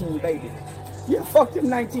 19 babies. Yeah, fuck them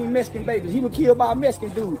 19 Mexican babies. He was killed by a Mexican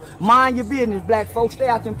dude. Mind your business, black folks. Stay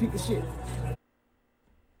out them people's shit.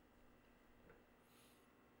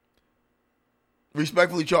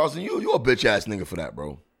 Respectfully, Charleston, you a bitch ass nigga for that,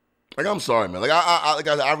 bro. Like, I'm sorry, man. Like,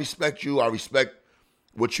 I respect you. I respect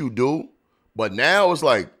what you do. But now it's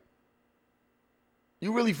like,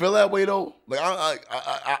 you really feel that way though? Like,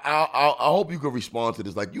 I hope you could respond to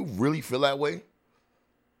this. Like, you really feel that way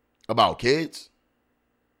about kids?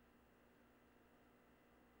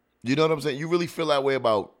 You know what I'm saying? You really feel that way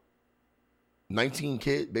about 19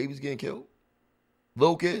 babies getting killed?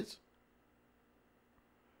 Little kids?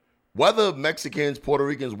 Whether Mexicans, Puerto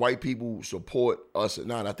Ricans, white people support us or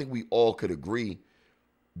not, I think we all could agree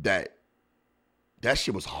that that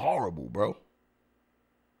shit was horrible, bro.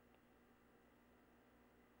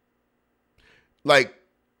 Like,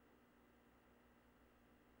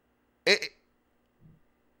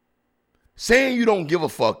 saying you don't give a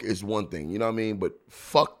fuck is one thing, you know what I mean? But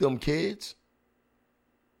fuck them kids?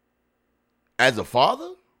 As a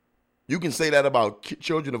father? You can say that about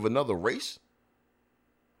children of another race?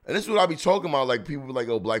 And this is what I be talking about, like people be like,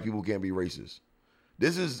 oh, black people can't be racist.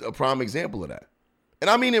 This is a prime example of that. And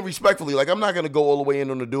I mean it respectfully. Like, I'm not going to go all the way in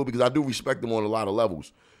on the dude because I do respect him on a lot of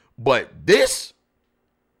levels. But this,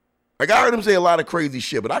 like, I heard him say a lot of crazy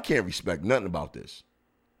shit, but I can't respect nothing about this.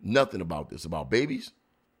 Nothing about this. About babies.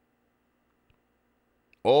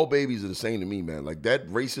 All babies are the same to me, man. Like, that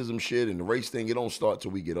racism shit and the race thing, it don't start till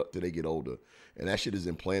they get older. And that shit is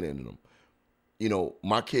implanted in them. You know,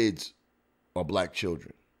 my kids are black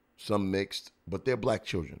children. Some mixed, but they're black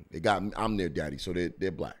children. I'm their daddy, so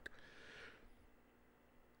they're black.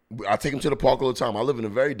 I take them to the park all the time. I live in a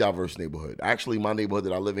very diverse neighborhood. Actually, my neighborhood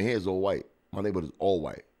that I live in here is all white. My neighborhood is all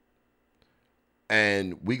white.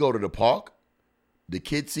 And we go to the park. The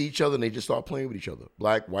kids see each other, and they just start playing with each other.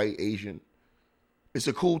 Black, white, Asian. It's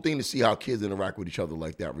a cool thing to see how kids interact with each other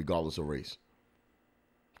like that, regardless of race.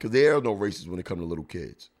 Because there are no races when it comes to little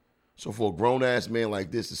kids. So for a grown-ass man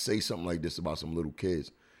like this to say something like this about some little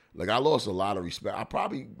kids, like, I lost a lot of respect. I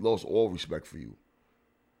probably lost all respect for you.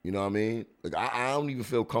 You know what I mean? Like, I don't even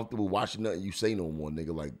feel comfortable watching nothing you say no more,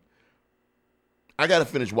 nigga. Like, I got to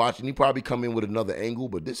finish watching. You probably come in with another angle,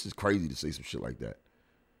 but this is crazy to say some shit like that.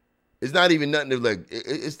 It's not even nothing to, like,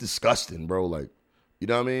 it's disgusting, bro. Like, you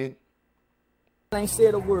know what I mean? I ain't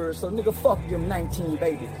said a word, so nigga, fuck them 19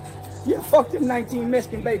 babies. Yeah, fuck them 19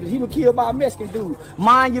 Mexican babies. He was killed by a Mexican dude.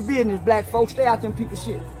 Mind your business, black folks. Stay out them people's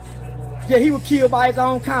shit. Yeah, he was killed by his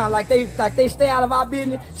own kind. Like they stay out of our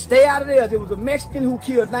business, stay out of theirs. There was a Mexican who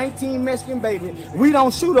killed 19 Mexican babies. We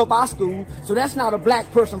don't shoot up our school, so that's not a black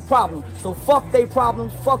person problem. So fuck they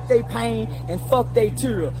problems, fuck they pain, and fuck they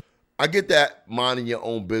tears. I get that, minding your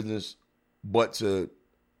own business, but to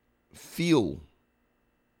feel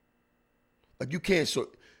like you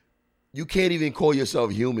can't even call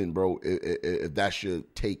yourself human, bro, if that's your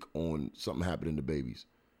take on something happening to babies.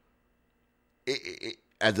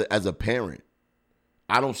 As a parent,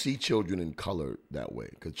 I don't see children in color that way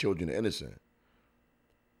because children are innocent.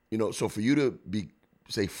 You know, so for you to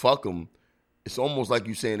say fuck them, it's almost like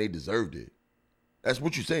you saying they deserved it. That's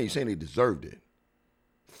what you're saying. You're saying they deserved it.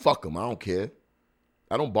 Fuck them. I don't care.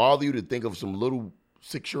 I don't bother you to think of some little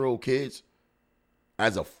 6-year-old kids.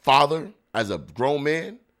 As a father, as a grown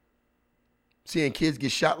man, seeing kids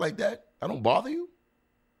get shot like that, I don't bother you.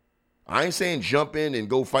 I ain't saying jump in and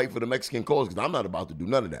go fight for the Mexican cause because I'm not about to do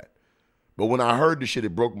none of that. But when I heard the shit,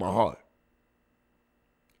 it broke my heart.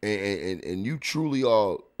 And you truly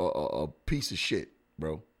are a piece of shit,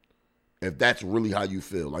 bro. If that's really how you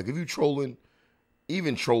feel. Like if you trolling,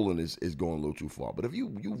 even trolling is going a little too far. But if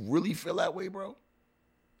you really feel that way, bro,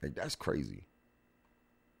 like that's crazy.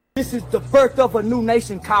 This is the birth of a new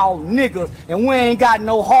nation called niggas. And we ain't got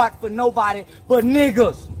no heart for nobody but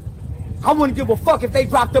niggas. I wouldn't give a fuck if they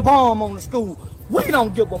dropped a bomb on the school. We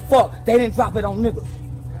don't give a fuck. They didn't drop it on niggas.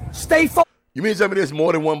 Stay focused. You mean somebody there's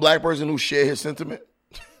more than one black person who share his sentiment?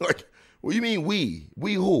 Like, what do you mean we?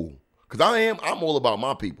 We who? Because I'm all about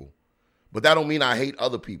my people. But that don't mean I hate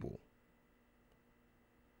other people.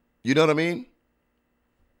 You know what I mean?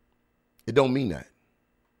 It don't mean that.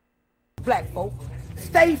 Black folk,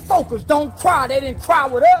 stay focused. Don't cry. They didn't cry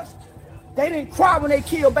with us. They didn't cry when they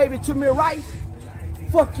killed baby Tamir Rice.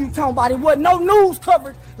 Fuck you talking about it. Wasn't no news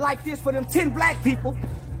coverage like this for them 10 black people.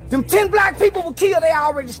 Them 10 black people were killed, they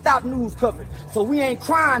already stopped news coverage. So we ain't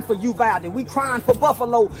crying for Uvalde. We crying for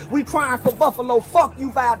Buffalo. We crying for Buffalo. Fuck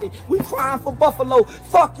Uvalde. We crying for Buffalo.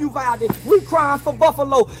 Fuck Uvalde. We crying for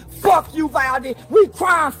Buffalo. Fuck Uvalde. We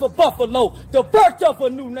crying for Buffalo. The birth of a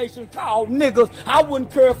new nation called niggas. I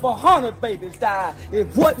wouldn't care if 100 babies died.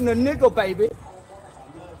 It wasn't a nigga baby.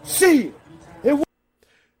 Shit.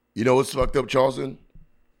 You know what's fucked up, Charleston?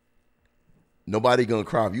 Nobody gonna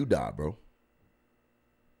cry if you die, bro.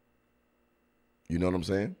 You know what I'm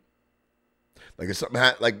saying? Like if something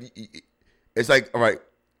it's like, all right,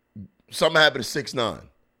 something happened to 6ix9ine.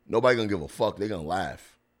 Nobody gonna give a fuck. They gonna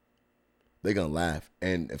laugh. They gonna laugh.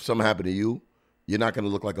 And if something happened to you, you're not gonna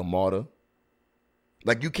look like a martyr.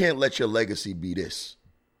 Like you can't let your legacy be this.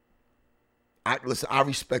 Listen, I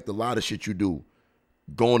respect a lot of shit you do.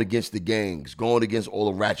 Going against the gangs, going against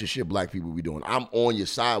all the ratchet shit black people be doing. I'm on your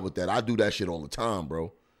side with that. I do that shit all the time,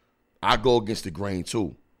 bro. I go against the grain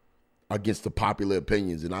too. Against the popular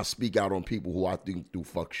opinions, and I speak out on people who I think do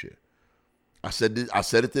fuck shit. I said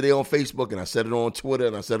it today on Facebook, and I said it on Twitter,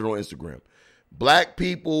 and I said it on Instagram. Black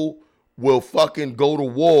people will fucking go to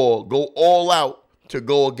war, go all out to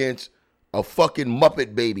go against a fucking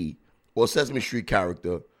Muppet Baby or Sesame Street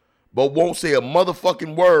character, but won't say a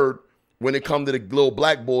motherfucking word when it comes to the little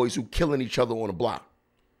black boys who killing each other on the block.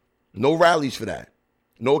 No rallies for that.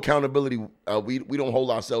 No accountability. We don't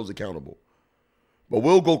hold ourselves accountable. But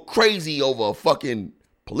we'll go crazy over a fucking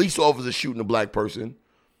police officer shooting a black person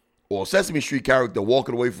or a Sesame Street character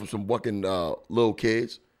walking away from some fucking little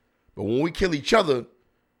kids. But when we kill each other,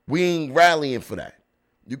 we ain't rallying for that.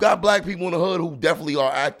 You got black people in the hood who definitely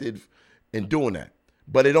are active in doing that.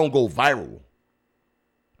 But it don't go viral.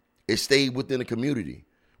 It stayed within the community,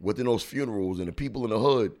 within those funerals, and the people in the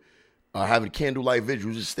hood having candlelight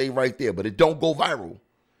vigils. Just stay right there. But it don't go viral.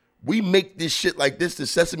 We make this shit like this, the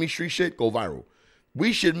Sesame Street shit, go viral.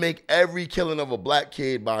 We should make every killing of a black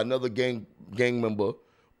kid by another gang member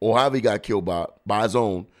or however he got killed by his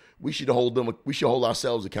own. We should hold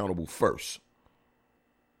ourselves accountable first.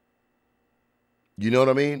 You know what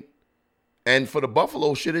I mean? And for the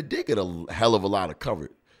Buffalo shit, it did get a hell of a lot of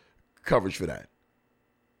coverage for that.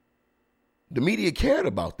 The media cared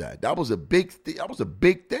about that. That was a big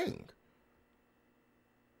thing.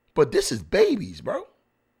 But this is babies, bro.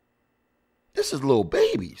 This is little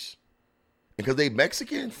babies. And because they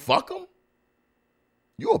Mexican, fuck them?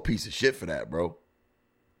 You're a piece of shit for that, bro.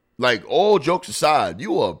 Like, all jokes aside,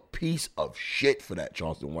 you are a piece of shit for that,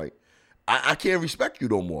 Charleston White. I can't respect you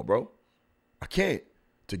no more, bro. I can't.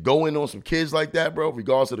 To go in on some kids like that, bro,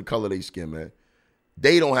 regardless of the color of their skin, man,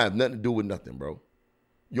 they don't have nothing to do with nothing, bro.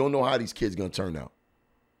 You don't know how these kids going to turn out.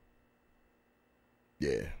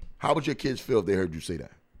 Yeah. How would your kids feel if they heard you say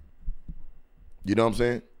that? You know what I'm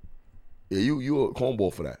saying? Yeah, you a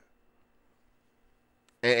cornball for that.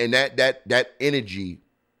 And that energy,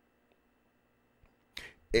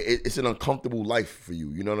 it's an uncomfortable life for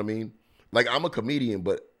you. You know what I mean? Like, I'm a comedian,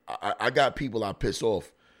 but I got people I piss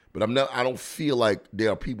off, but I don't feel like there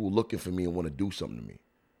are people looking for me and want to do something to me.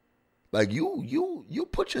 Like, you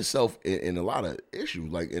put yourself in a lot of issues.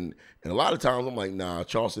 Like, and a lot of times I'm like, nah,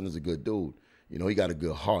 Charleston is a good dude. You know, he got a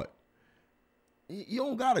good heart. You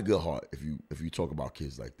don't got a good heart if you talk about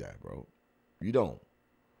kids like that, bro. You don't.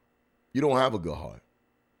 You don't have a good heart.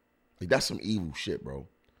 Like, that's some evil shit, bro.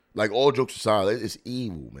 Like, all jokes aside, it's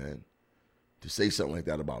evil, man, to say something like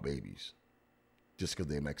that about babies just because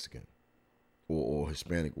they're Mexican or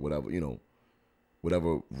Hispanic or whatever, you know,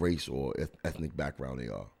 whatever race or ethnic background they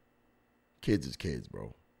are. Kids is kids,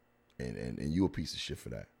 bro. And you a piece of shit for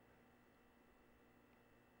that.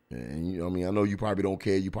 And, you know what I mean? I know you probably don't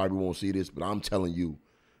care. You probably won't see this, but I'm telling you,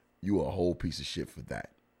 you a whole piece of shit for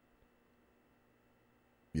that.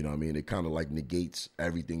 You know what I mean? It kind of like negates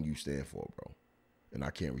everything you stand for, bro. And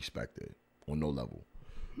I can't respect it on no level.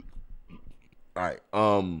 All right.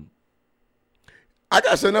 I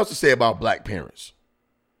got something else to say about black parents.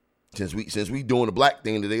 Since we doing the black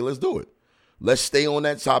thing today, let's do it. Let's stay on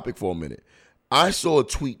that topic for a minute. I saw a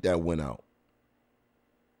tweet that went out.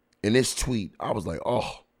 In this tweet, I was like,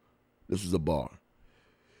 oh, this was a bar.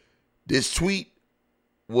 This tweet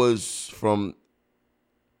was from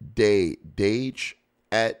Dage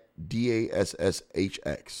at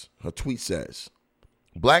DASSHX. Her tweet says,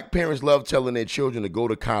 black parents love telling their children to go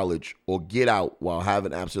to college or get out while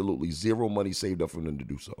having absolutely zero money saved up for them to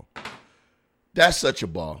do so. That's such a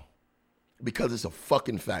bar because it's a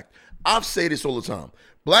fucking fact. I've said this all the time.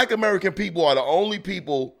 Black American people are the only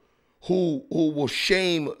people who will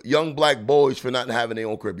shame young black boys for not having their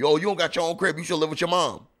own crib. Yo, you don't got your own crib. You should live with your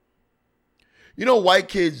mom. You know, white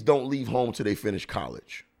kids don't leave home till they finish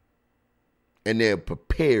college. And they're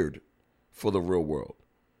prepared for the real world.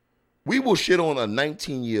 We will shit on a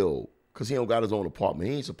 19-year-old because he don't got his own apartment.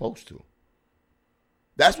 He ain't supposed to.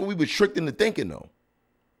 That's what we were tricked into thinking, though.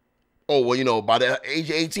 Oh, well, you know, by the age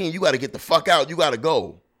of 18, you got to get the fuck out. You got to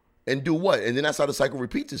go. And do what? And then that's how the cycle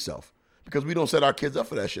repeats itself. Because we don't set our kids up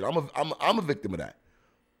for that shit. I'm a victim of that.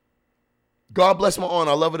 God bless my aunt.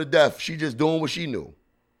 I love her to death. She just doing what she knew.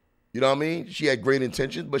 You know what I mean? She had great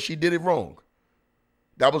intentions, but she did it wrong.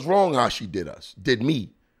 That was wrong how she did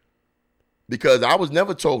me. Because I was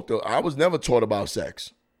never taught about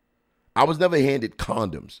sex. I was never handed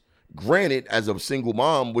condoms. Granted, as a single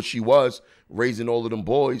mom, which she was, raising all of them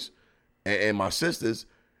boys and my sisters,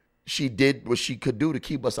 she did what she could do to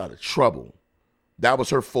keep us out of trouble. That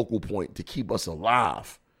was her focal point, to keep us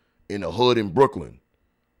alive in the hood in Brooklyn,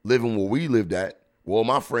 living where we lived at. Well,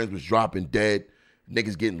 my friends was dropping dead,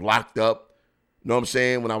 niggas getting locked up. You know what I'm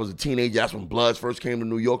saying? When I was a teenager, that's when Bloods first came to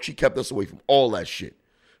New York. She kept us away from all that shit.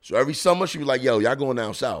 So every summer, she'd be like, yo, y'all going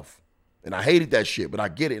down south. And I hated that shit, but I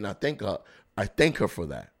get it, and I thank her for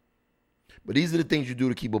that. But these are the things you do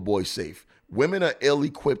to keep a boy safe. Women are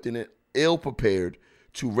ill-equipped and ill-prepared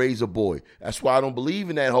to raise a boy. That's why I don't believe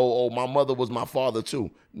in that whole, oh, my mother was my father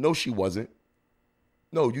too. No, she wasn't.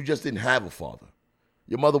 No, you just didn't have a father.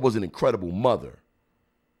 Your mother was an incredible mother.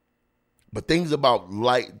 But things about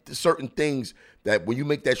certain things that when you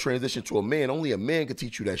make that transition to a man, only a man can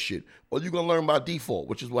teach you that shit. Or you're going to learn by default,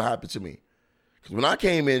 which is what happened to me. Because when I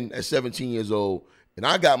came in at 17 years old and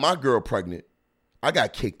I got my girl pregnant, I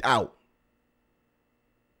got kicked out.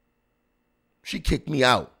 She kicked me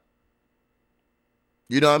out.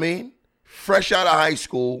 You know what I mean? Fresh out of high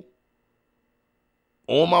school,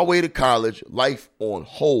 on my way to college, life on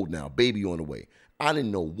hold now, baby on the way. I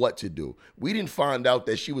didn't know what to do. We didn't find out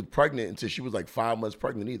that she was pregnant until she was like 5 months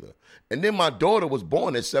pregnant either. And then my daughter was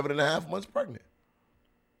born at 7.5 months pregnant.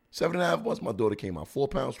 7.5 months, my daughter came out, 4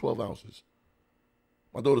 pounds, 12 ounces.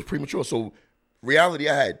 My daughter's premature. So reality,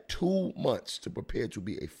 I had 2 months to prepare to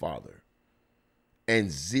be a father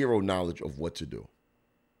and zero knowledge of what to do.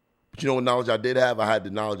 But you know what knowledge I did have? I had the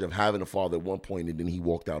knowledge of having a father at one point, and then he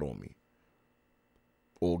walked out on me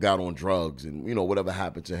or got on drugs and, you know, whatever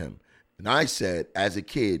happened to him. And I said, as a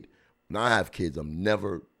kid, when I have kids, I'm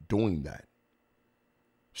never doing that.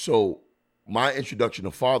 So my introduction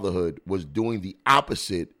to fatherhood was doing the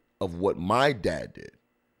opposite of what my dad did.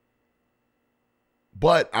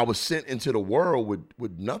 But I was sent into the world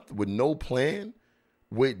with nothing, with no plan,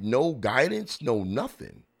 with no guidance, no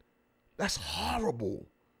nothing. That's horrible.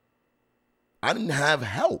 I didn't have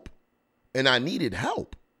help, and I needed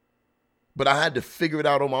help. But I had to figure it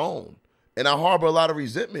out on my own. And I harbor a lot of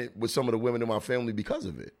resentment with some of the women in my family because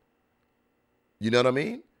of it. You know what I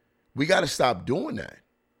mean? We got to stop doing that.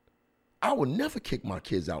 I would never kick my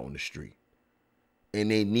kids out on the street,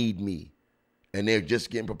 and they need me. and they're just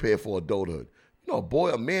getting prepared for adulthood. You know,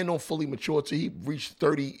 a man don't fully mature till he reached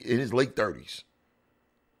 30 in his late 30s.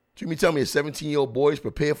 So you mean tell me a 17-year-old boy is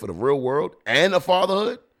prepared for the real world and a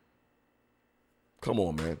fatherhood? Come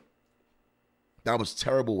on, man. That was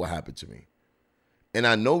terrible what happened to me. And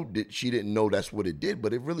I know that she didn't know that's what it did,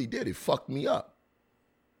 but it really did. It fucked me up.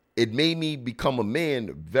 It made me become a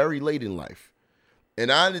man very late in life.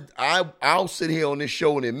 And I'll sit here on this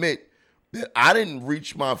show and admit that I didn't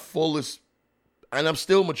reach my fullest, and I'm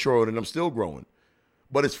still matured and I'm still growing.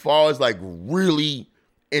 But as far as like really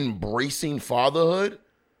embracing fatherhood,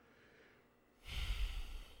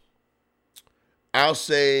 I'll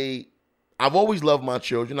say I've always loved my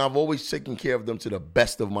children. I've always taken care of them to the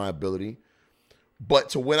best of my ability. But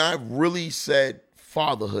to when I really said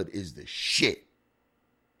fatherhood is the shit,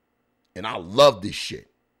 and I love this shit,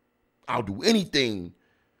 I'll do anything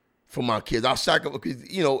for my kids. I'll sacrifice,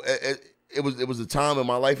 you know, it was a time in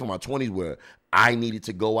my life in my 20s where I needed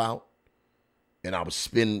to go out and I would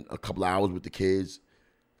spend a couple of hours with the kids,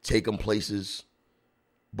 take them places.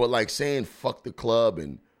 But like saying fuck the club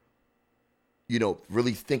and, you know,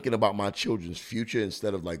 really thinking about my children's future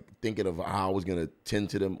instead of like thinking of how I was going to tend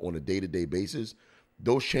to them on a day-to-day basis,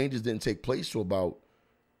 those changes didn't take place till about,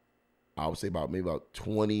 I would say maybe about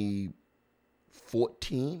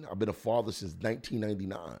 2014. I've been a father since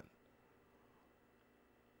 1999.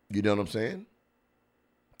 You know what I'm saying?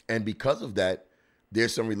 And because of that,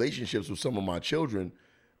 there's some relationships with some of my children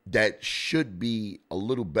that should be a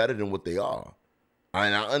little better than what they are.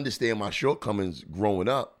 And I understand my shortcomings growing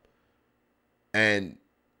up. And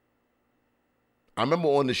I remember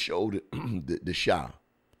on the show, the Shy.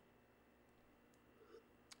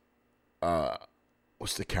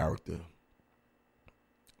 What's the character?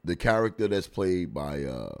 The character that's played by,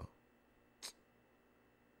 I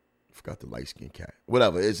forgot the light-skinned cat.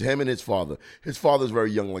 Whatever, it's him and his father. His father's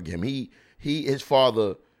very young like him. His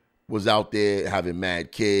father was out there having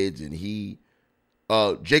mad kids, and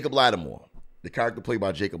Jacob Lattimore, the character played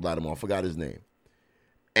by Jacob Lattimore, I forgot his name.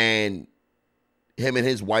 And him and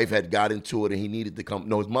his wife had got into it, and he needed to come.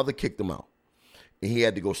 No, his mother kicked him out, and he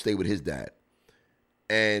had to go stay with his dad.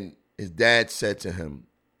 And his dad said to him,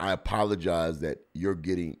 I apologize that you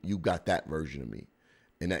got that version of me,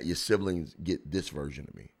 and that your siblings get this version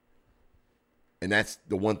of me. And that's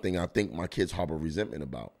the one thing I think my kids harbor resentment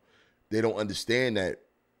about. They don't understand that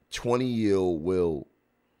 20-year-old Will,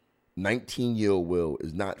 19-year-old Will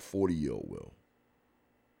is not 40-year-old Will.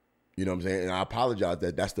 You know what I'm saying? And I apologize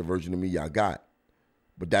that that's the version of me y'all got.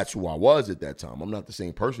 But that's who I was at that time. I'm not the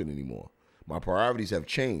same person anymore. My priorities have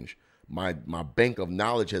changed. My bank of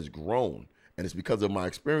knowledge has grown. And it's because of my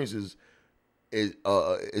experiences is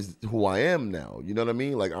who I am now. You know what I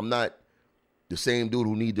mean? Like, I'm not the same dude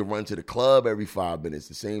who need to run to the club every 5 minutes.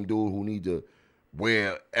 The same dude who need to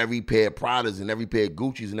wear every pair of Pradas and every pair of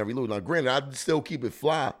Gucci's and every Louis. Now, granted, I still keep it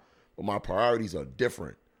fly, but my priorities are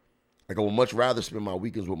different. Like, I would much rather spend my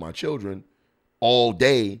weekends with my children all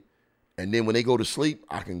day, and then when they go to sleep,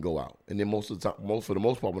 I can go out. And then for the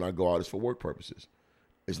most part, when I go out, it's for work purposes.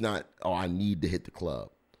 It's not, I need to hit the club.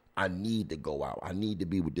 I need to go out. I need to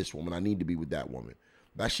be with this woman. I need to be with that woman.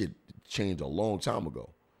 That shit changed a long time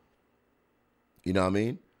ago. You know what I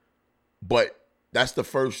mean? But that's the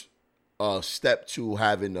first step to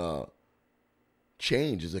having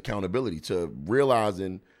change is accountability, to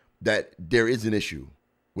realizing that there is an issue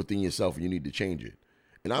within yourself and you need to change it.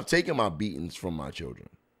 And I've taken my beatings from my children.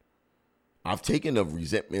 I've taken the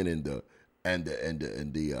resentment and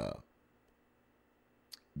the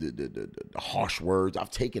harsh words. I've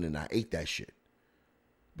taken it and I ate that shit.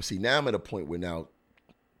 But see, now I'm at a point where now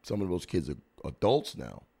some of those kids are adults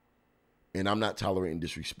now, and I'm not tolerating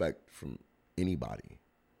disrespect from anybody.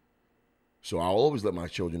 So I'll always let my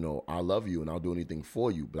children know I love you and I'll do anything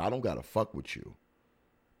for you, but I don't gotta fuck with you.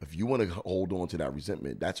 If you want to hold on to that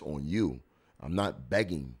resentment, that's on you. I'm not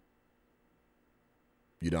begging.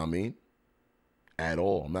 You know what I mean? At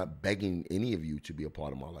all. I'm not begging any of you to be a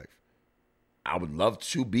part of my life. I would love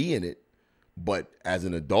to be in it, but as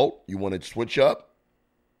an adult, you want to switch up,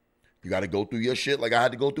 you got to go through your shit like I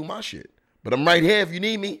had to go through my shit. But I'm right here if you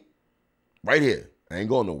need me. Right here. I ain't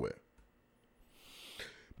going nowhere.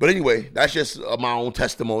 But anyway, that's just my own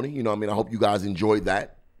testimony. You know what I mean? I hope you guys enjoyed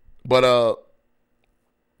that. But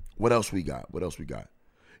what else we got?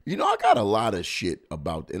 You know, I got a lot of shit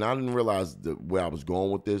about, and I didn't realize where I was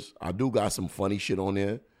going with this. I do got some funny shit on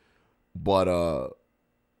there. But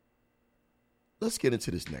let's get into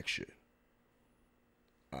this next shit.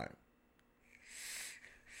 All right.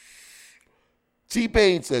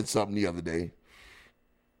 T-Pain said something the other day.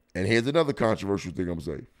 And here's another controversial thing I'm going to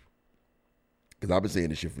say. Because I've been saying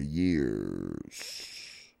this shit for years.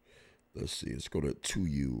 Let's see. Let's go to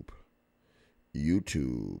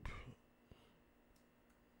YouTube.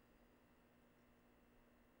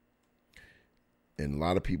 And a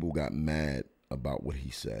lot of people got mad about what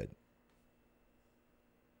he said.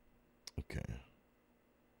 Okay.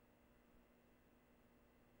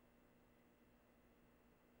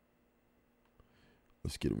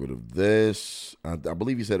 Let's get rid of this. I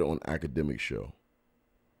believe he said it on Academic Show.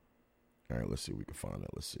 All right, let's see if we can find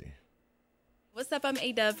that. Let's see. What's up? I'm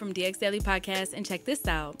A-Dub from DX Daily Podcast, and check this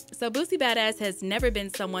out. So Boosie Badass has never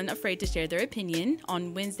been someone afraid to share their opinion.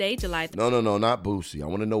 On Wednesday, July... No, not Boosie. I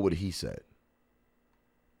want to know what he said.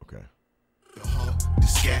 Okay.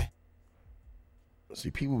 See,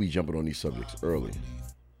 people be jumping on these subjects early.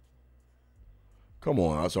 Come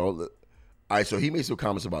on. All right, so he made some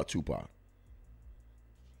comments about Tupac.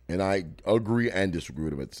 And I agree and disagree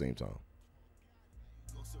with him at the same time.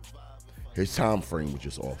 His time frame was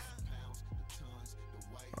just off.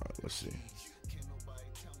 All right, let's see.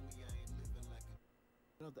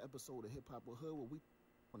 Another episode of Hip Hop or Hood where we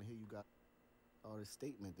want to hear you got this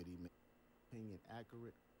statement that he made. Opinion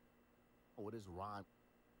accurate. Or this rhyme.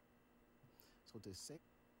 So to say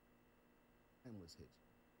timeless hits.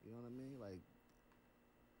 You know what I mean? Like,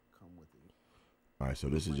 come with it. All right, so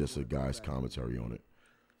this is just a guy's commentary on it.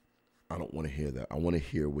 I don't want to hear that. I want to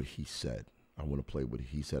hear what he said. I want to play what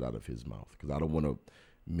he said out of his mouth because I don't want to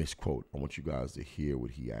misquote. I want you guys to hear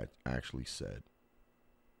what he actually said.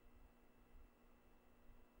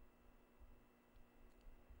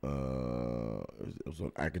 It was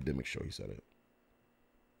on Academic Show. He said it.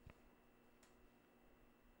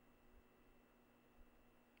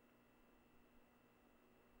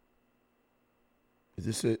 Is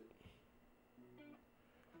this it?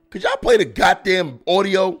 Could y'all play the goddamn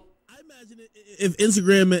audio? If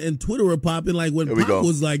Instagram and Twitter were popping, like when Pop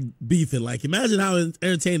was like beefing, like imagine how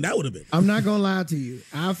entertaining that would have been. I'm not gonna lie to you.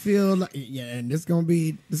 I feel like and this gonna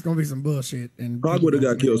be some bullshit. And Pac would have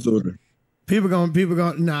got killed sooner. People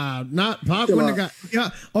gonna not Pac wouldn't have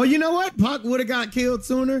got. Oh, you know what? Pac would have got killed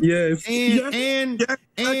sooner. Yes, and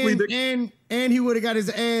he would have got his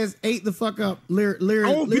ass ate the fuck up. Whoa,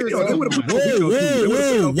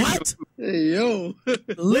 what? Hey, yo.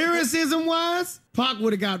 Lyricism wise, Pac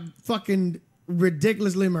would have got fucking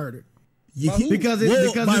ridiculously murdered. Because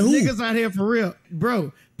niggas out here for real.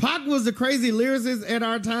 Bro, Pac was the crazy lyricist at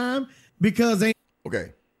our time because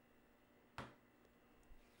Okay.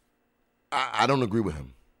 I don't agree with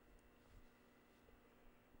him.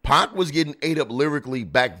 Pac was getting ate up lyrically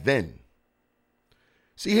back then.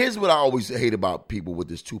 See, here's what I always hate about people with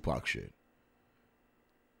this Tupac shit.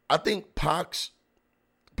 I think Pac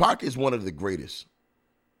is one of the greatest.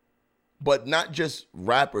 But not just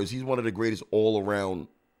rappers, he's one of the greatest all around.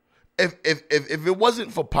 If it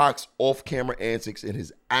wasn't for Pac's off-camera antics and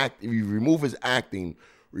his act, if you remove his acting,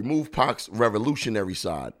 remove Pac's revolutionary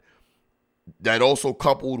side, that also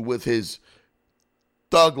coupled with his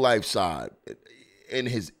thug life side and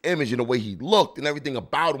his image and the way he looked and everything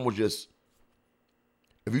about him was just,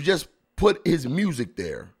 if you just put his music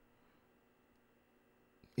there,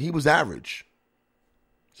 he was average.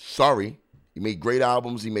 Sorry. He made great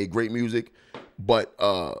albums. He made great music. But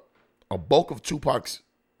a bulk of Tupac's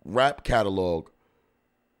rap catalog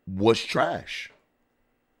was trash.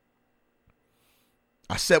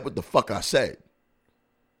 I said what the fuck I said.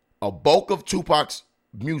 A bulk of Tupac's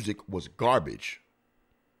music was garbage.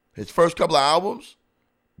 His first couple of albums,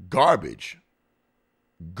 garbage.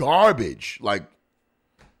 Garbage. Like,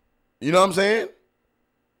 you know what I'm saying?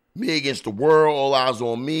 Me Against the World, All Eyes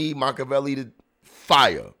on Me, Machiavelli, the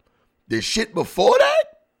fire. The shit before that,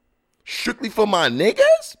 Strictly for My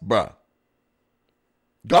Niggas, bruh.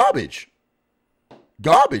 Garbage.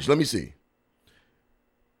 Garbage. Let me see.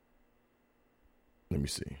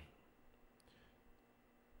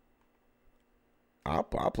 I'll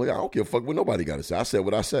play. I don't give a fuck what nobody got to say. I said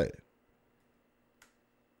what I said.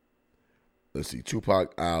 Let's see.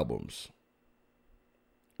 Tupac albums.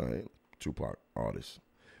 All right. Tupac artists.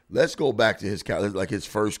 Let's go back to his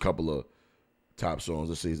first couple of top songs.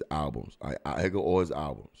 Let's see his albums. I go all his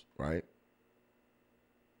albums, right?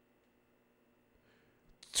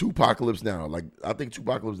 Tupacalypse Now. Like, I think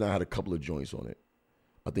Tupacalypse Now had a couple of joints on it.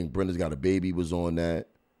 I think Brenda's Got a Baby was on that.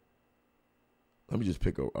 Let me just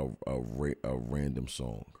pick a random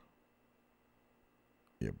song.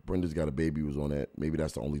 Yeah, Brenda's Got a Baby was on that. Maybe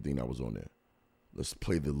that's the only thing that was on there. Let's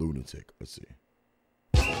play The Lunatic. Let's see.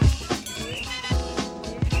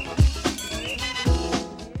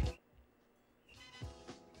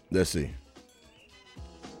 Let's see.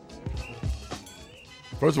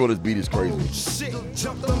 First of all, this beat is crazy. Shit,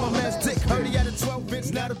 jumped on my man's dick. Heard he had a 12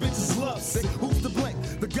 inch, now the bitch is love sick. Who's the blank?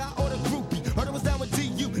 The guy or the groupie? Heard it was down with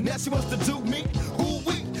DU. Now She wants to do me.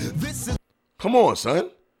 Ooh-wee. This is. Come on,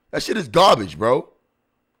 son. That shit is garbage, bro.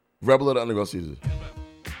 Rebel of the Underground Caesars.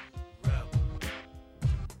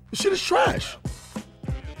 This shit is trash.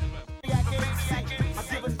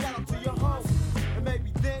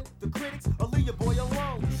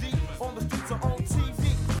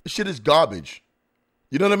 This shit is garbage.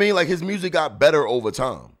 You know what I mean? Like, his music got better over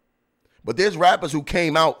time. But there's rappers who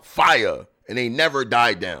came out fire and they never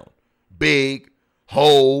died down. Big,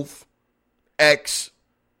 Hove, X.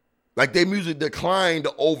 Like, their music declined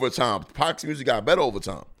over time. Pac's music got better over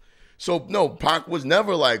time. So, no, Pac was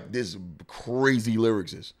never like this crazy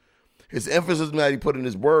lyricist. His emphasis that he put in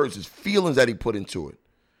his words, his feelings that he put into it.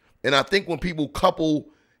 And I think when people couple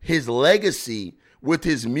his legacy with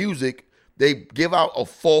his music, they give out a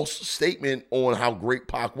false statement on how great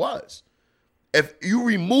Pac was. If you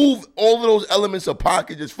remove all of those elements of Pac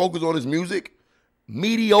and just focus on his music,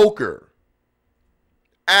 mediocre,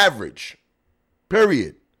 average,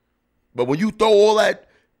 period. But when you throw all that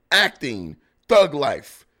acting, thug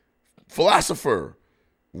life, philosopher,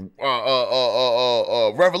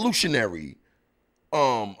 revolutionary,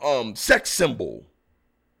 sex symbol,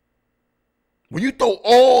 when you throw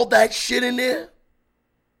all that shit in there,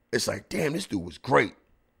 it's like, damn, this dude was great.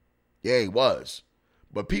 Yeah, he was.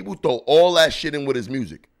 But people throw all that shit in with his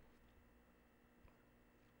music.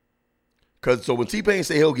 So when T-Pain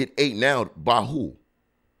say he'll get 8 now, by who?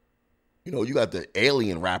 You know, you got the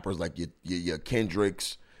alien rappers like your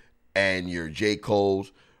Kendricks and your J.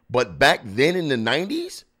 Cole's. But back then in the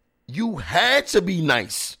 90s, you had to be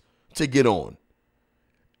nice to get on.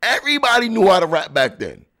 Everybody knew how to rap back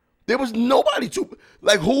then. There was nobody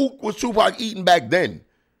who was Tupac eating back then?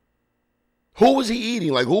 Who was he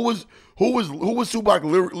eating? Like, who was Tupac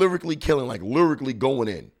lyrically killing, like lyrically going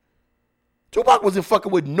in? Tupac wasn't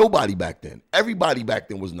fucking with nobody back then. Everybody back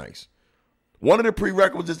then was nice. One of the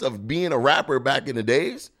prerequisites of being a rapper back in the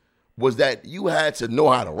days was that you had to know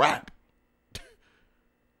how to rap.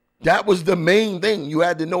 That was the main thing. You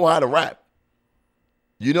had to know how to rap.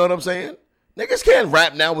 You know what I'm saying? Niggas can't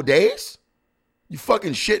rap nowadays. You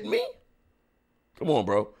fucking shitting me? Come on,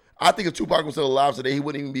 bro. I think if Tupac was still alive today, he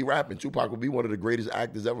wouldn't even be rapping. Tupac would be one of the greatest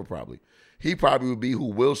actors ever, probably. He probably would be who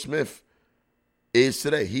Will Smith is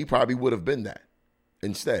today. He probably would have been that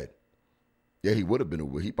instead. Yeah, he would have been.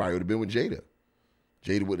 He probably would have been with Jada.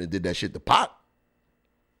 Jada wouldn't have did that shit to Pac.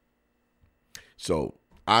 So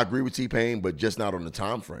I agree with T-Pain, but just not on the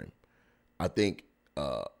time frame. I think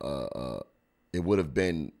it would have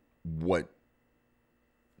been what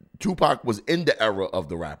Tupac was in the era of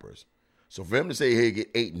the rappers. So for him to say he'll get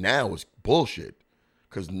 8 now is bullshit,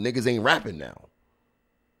 because niggas ain't rapping now.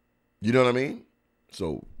 You know what I mean?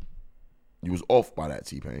 So you was off by that,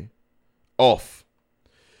 T-Pain. Off.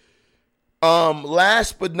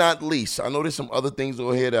 Last but not least, I know there's some other things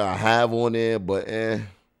over here that I have on there, but I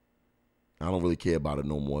don't really care about it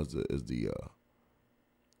no more.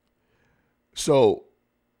 So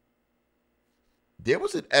there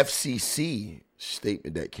was an FCC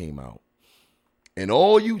statement that came out, and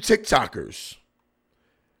all you TikTokers,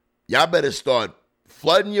 y'all better start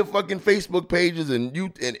flooding your fucking Facebook pages and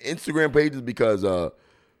Instagram pages, because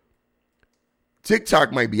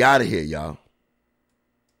TikTok might be out of here, y'all.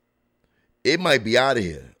 It might be out of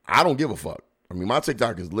here. I don't give a fuck. I mean, my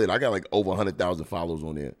TikTok is lit. I got like over 100,000 followers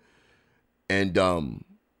on there. And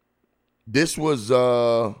this was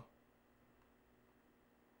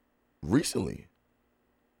recently.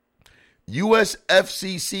 U.S.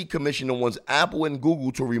 FCC commissioner wants Apple and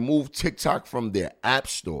Google to remove TikTok from their app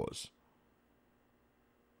stores.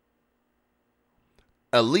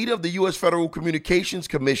 A leader of the U.S. Federal Communications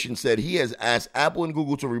Commission said he has asked Apple and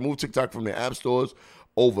Google to remove TikTok from their app stores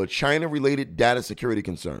over China-related data security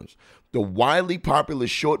concerns. The widely popular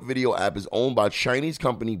short video app is owned by Chinese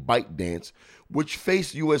company ByteDance, which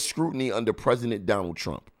faced U.S. scrutiny under President Donald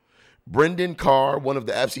Trump. Brendan Carr, one of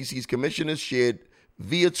the FCC's commissioners, shared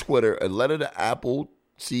via Twitter a letter to Apple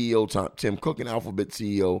CEO Tim Cook and Alphabet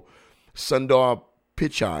CEO Sundar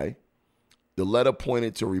Pichai. The letter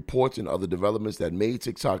pointed to reports and other developments that made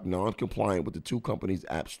TikTok non-compliant with the two companies'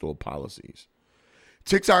 app store policies.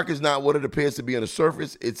 TikTok is not what it appears to be on the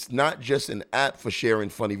surface. It's not just an app for sharing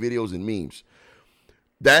funny videos and memes.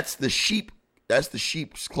 That's the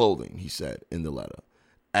sheep's clothing, he said in the letter.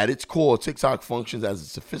 At its core, TikTok functions as a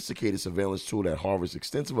sophisticated surveillance tool that harvests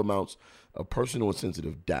extensive amounts of personal and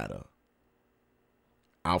sensitive data.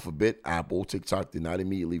 Alphabet, Apple, TikTok did not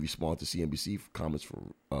immediately respond to CNBC for comments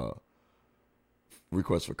for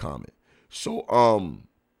requests for comment. So,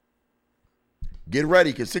 get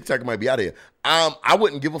ready, because TikTok might be out of here. I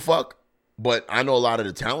wouldn't give a fuck, but I know a lot of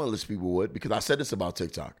the talentless people would, because I said this about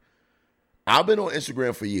TikTok. I've been on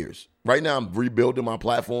Instagram for years. Right now, I'm rebuilding my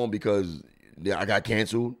platform because I got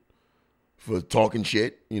canceled for talking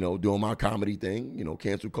shit, doing my comedy thing,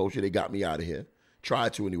 cancel culture. They got me out of here.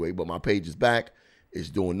 Tried to anyway, but my page is back. It's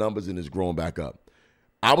doing numbers and it's growing back up.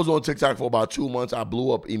 I was on TikTok for about 2 months. I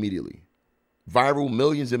blew up immediately. Viral,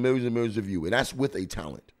 millions and millions and millions of views. And that's with a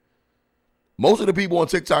talent. Most of the people on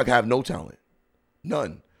TikTok have no talent.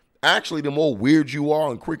 None. Actually, the more weird you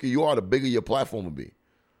are and quicker you are, the bigger your platform will be.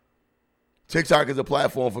 TikTok is a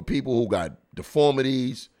platform for people who got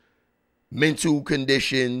deformities, mental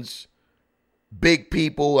conditions, big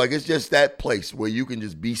people. Like, it's just that place where you can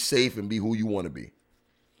just be safe and be who you want to be.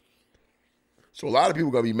 So a lot of people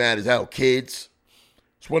are going to be mad as hell. Kids.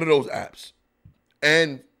 It's one of those apps.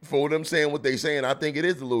 And for them saying what they saying, I think it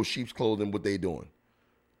is a little sheep's clothing what they doing.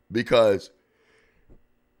 Because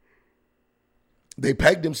they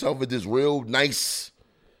pegged themselves with this real nice,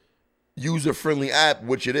 user-friendly app,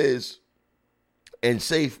 which it is, and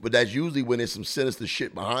safe. But that's usually when there's some sinister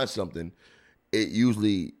shit behind something. It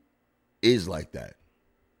usually is like that.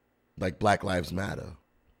 Like Black Lives Matter.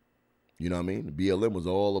 You know what I mean? BLM was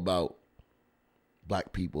all about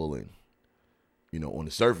black people and, on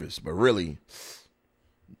the surface. But really,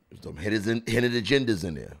 there's some hidden agendas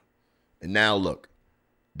in there. And now, look,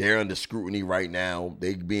 they're under scrutiny right now.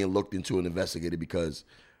 They being looked into and investigated because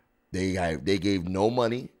they gave no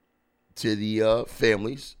money to the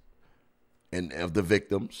families and of the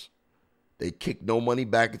victims. They kicked no money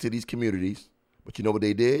back into these communities. But you know what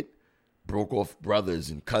they did? Broke off brothers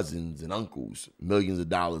and cousins and uncles, millions of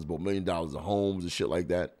dollars, bought $1 million of homes and shit like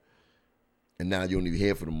that. And now you don't even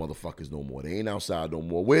hear from the motherfuckers no more. They ain't outside no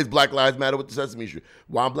more. Where's Black Lives Matter with the Sesame Street?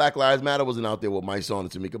 Why Black Lives Matter wasn't out there with my son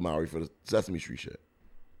and Tamika Mowry for the Sesame Street shit?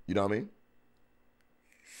 You know what I mean?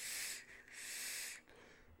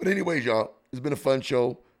 But anyways, y'all, it's been a fun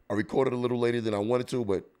show. I recorded a little later than I wanted to,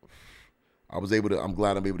 but I'm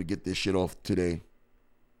glad I'm able to get this shit off today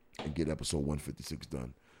and get episode 156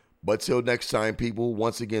 done. But till next time, people,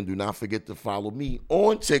 once again, do not forget to follow me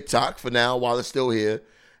on TikTok for now while it's still here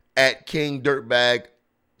at King Dirtbag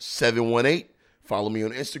 718. Follow me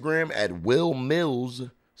on Instagram at Will Mills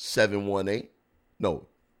 718. No,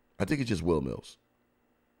 I think it's just Will Mills.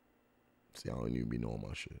 See, I don't even be knowing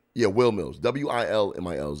my shit. Yeah, Will Mills.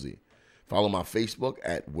 WILMILZ. Follow my Facebook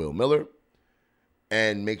at Will Miller.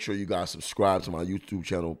 And make sure you guys subscribe to my YouTube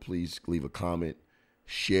channel. Please leave a comment,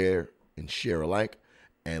 share, and share alike.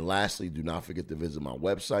 And lastly, do not forget to visit my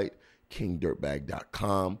website,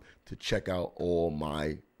 kingdirtbag.com, to check out all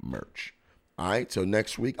my merch. All right, till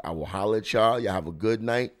next week, I will holler at y'all. Y'all have a good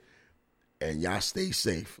night, and y'all stay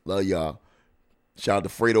safe. Love y'all. Shout out to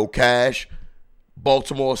Fredo Cash.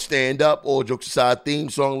 Baltimore Stand Up, all jokes aside, theme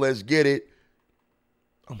song, let's get it.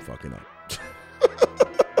 I'm fucking up.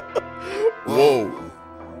 Whoa.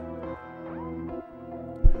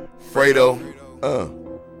 Fredo.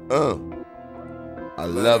 I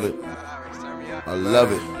love it. I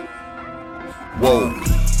love it. Whoa.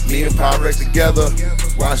 Me and Pyrex together,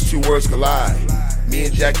 watch two words collide. Me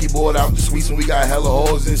and Jackie bought out the sweets and we got hella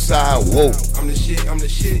hoes inside. Whoa. I'm the shit.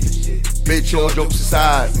 Bitch, all jokes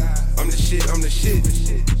aside. I'm the shit.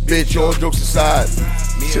 Bitch, all jokes aside.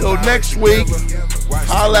 Till next week,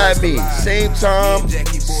 holla at me. Same time,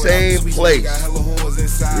 same place.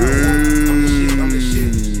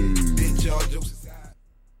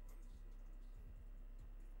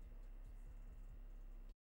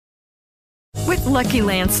 With Lucky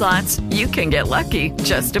Land Slots, you can get lucky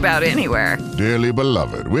just about anywhere. Dearly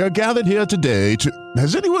beloved, we are gathered here today to...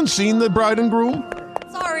 Has anyone seen the bride and groom?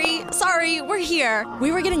 Sorry, we're here.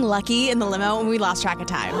 We were getting lucky in the limo and we lost track of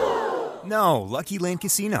time. No, Lucky Land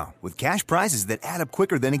Casino, with cash prizes that add up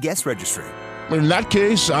quicker than a guest registry. In that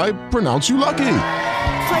case, I pronounce you lucky.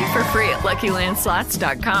 Play for free at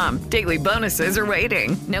LuckyLandSlots.com. Daily bonuses are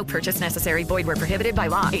waiting. No purchase necessary. Void where prohibited by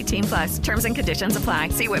law. 18+. Terms and conditions apply.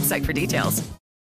 See website for details.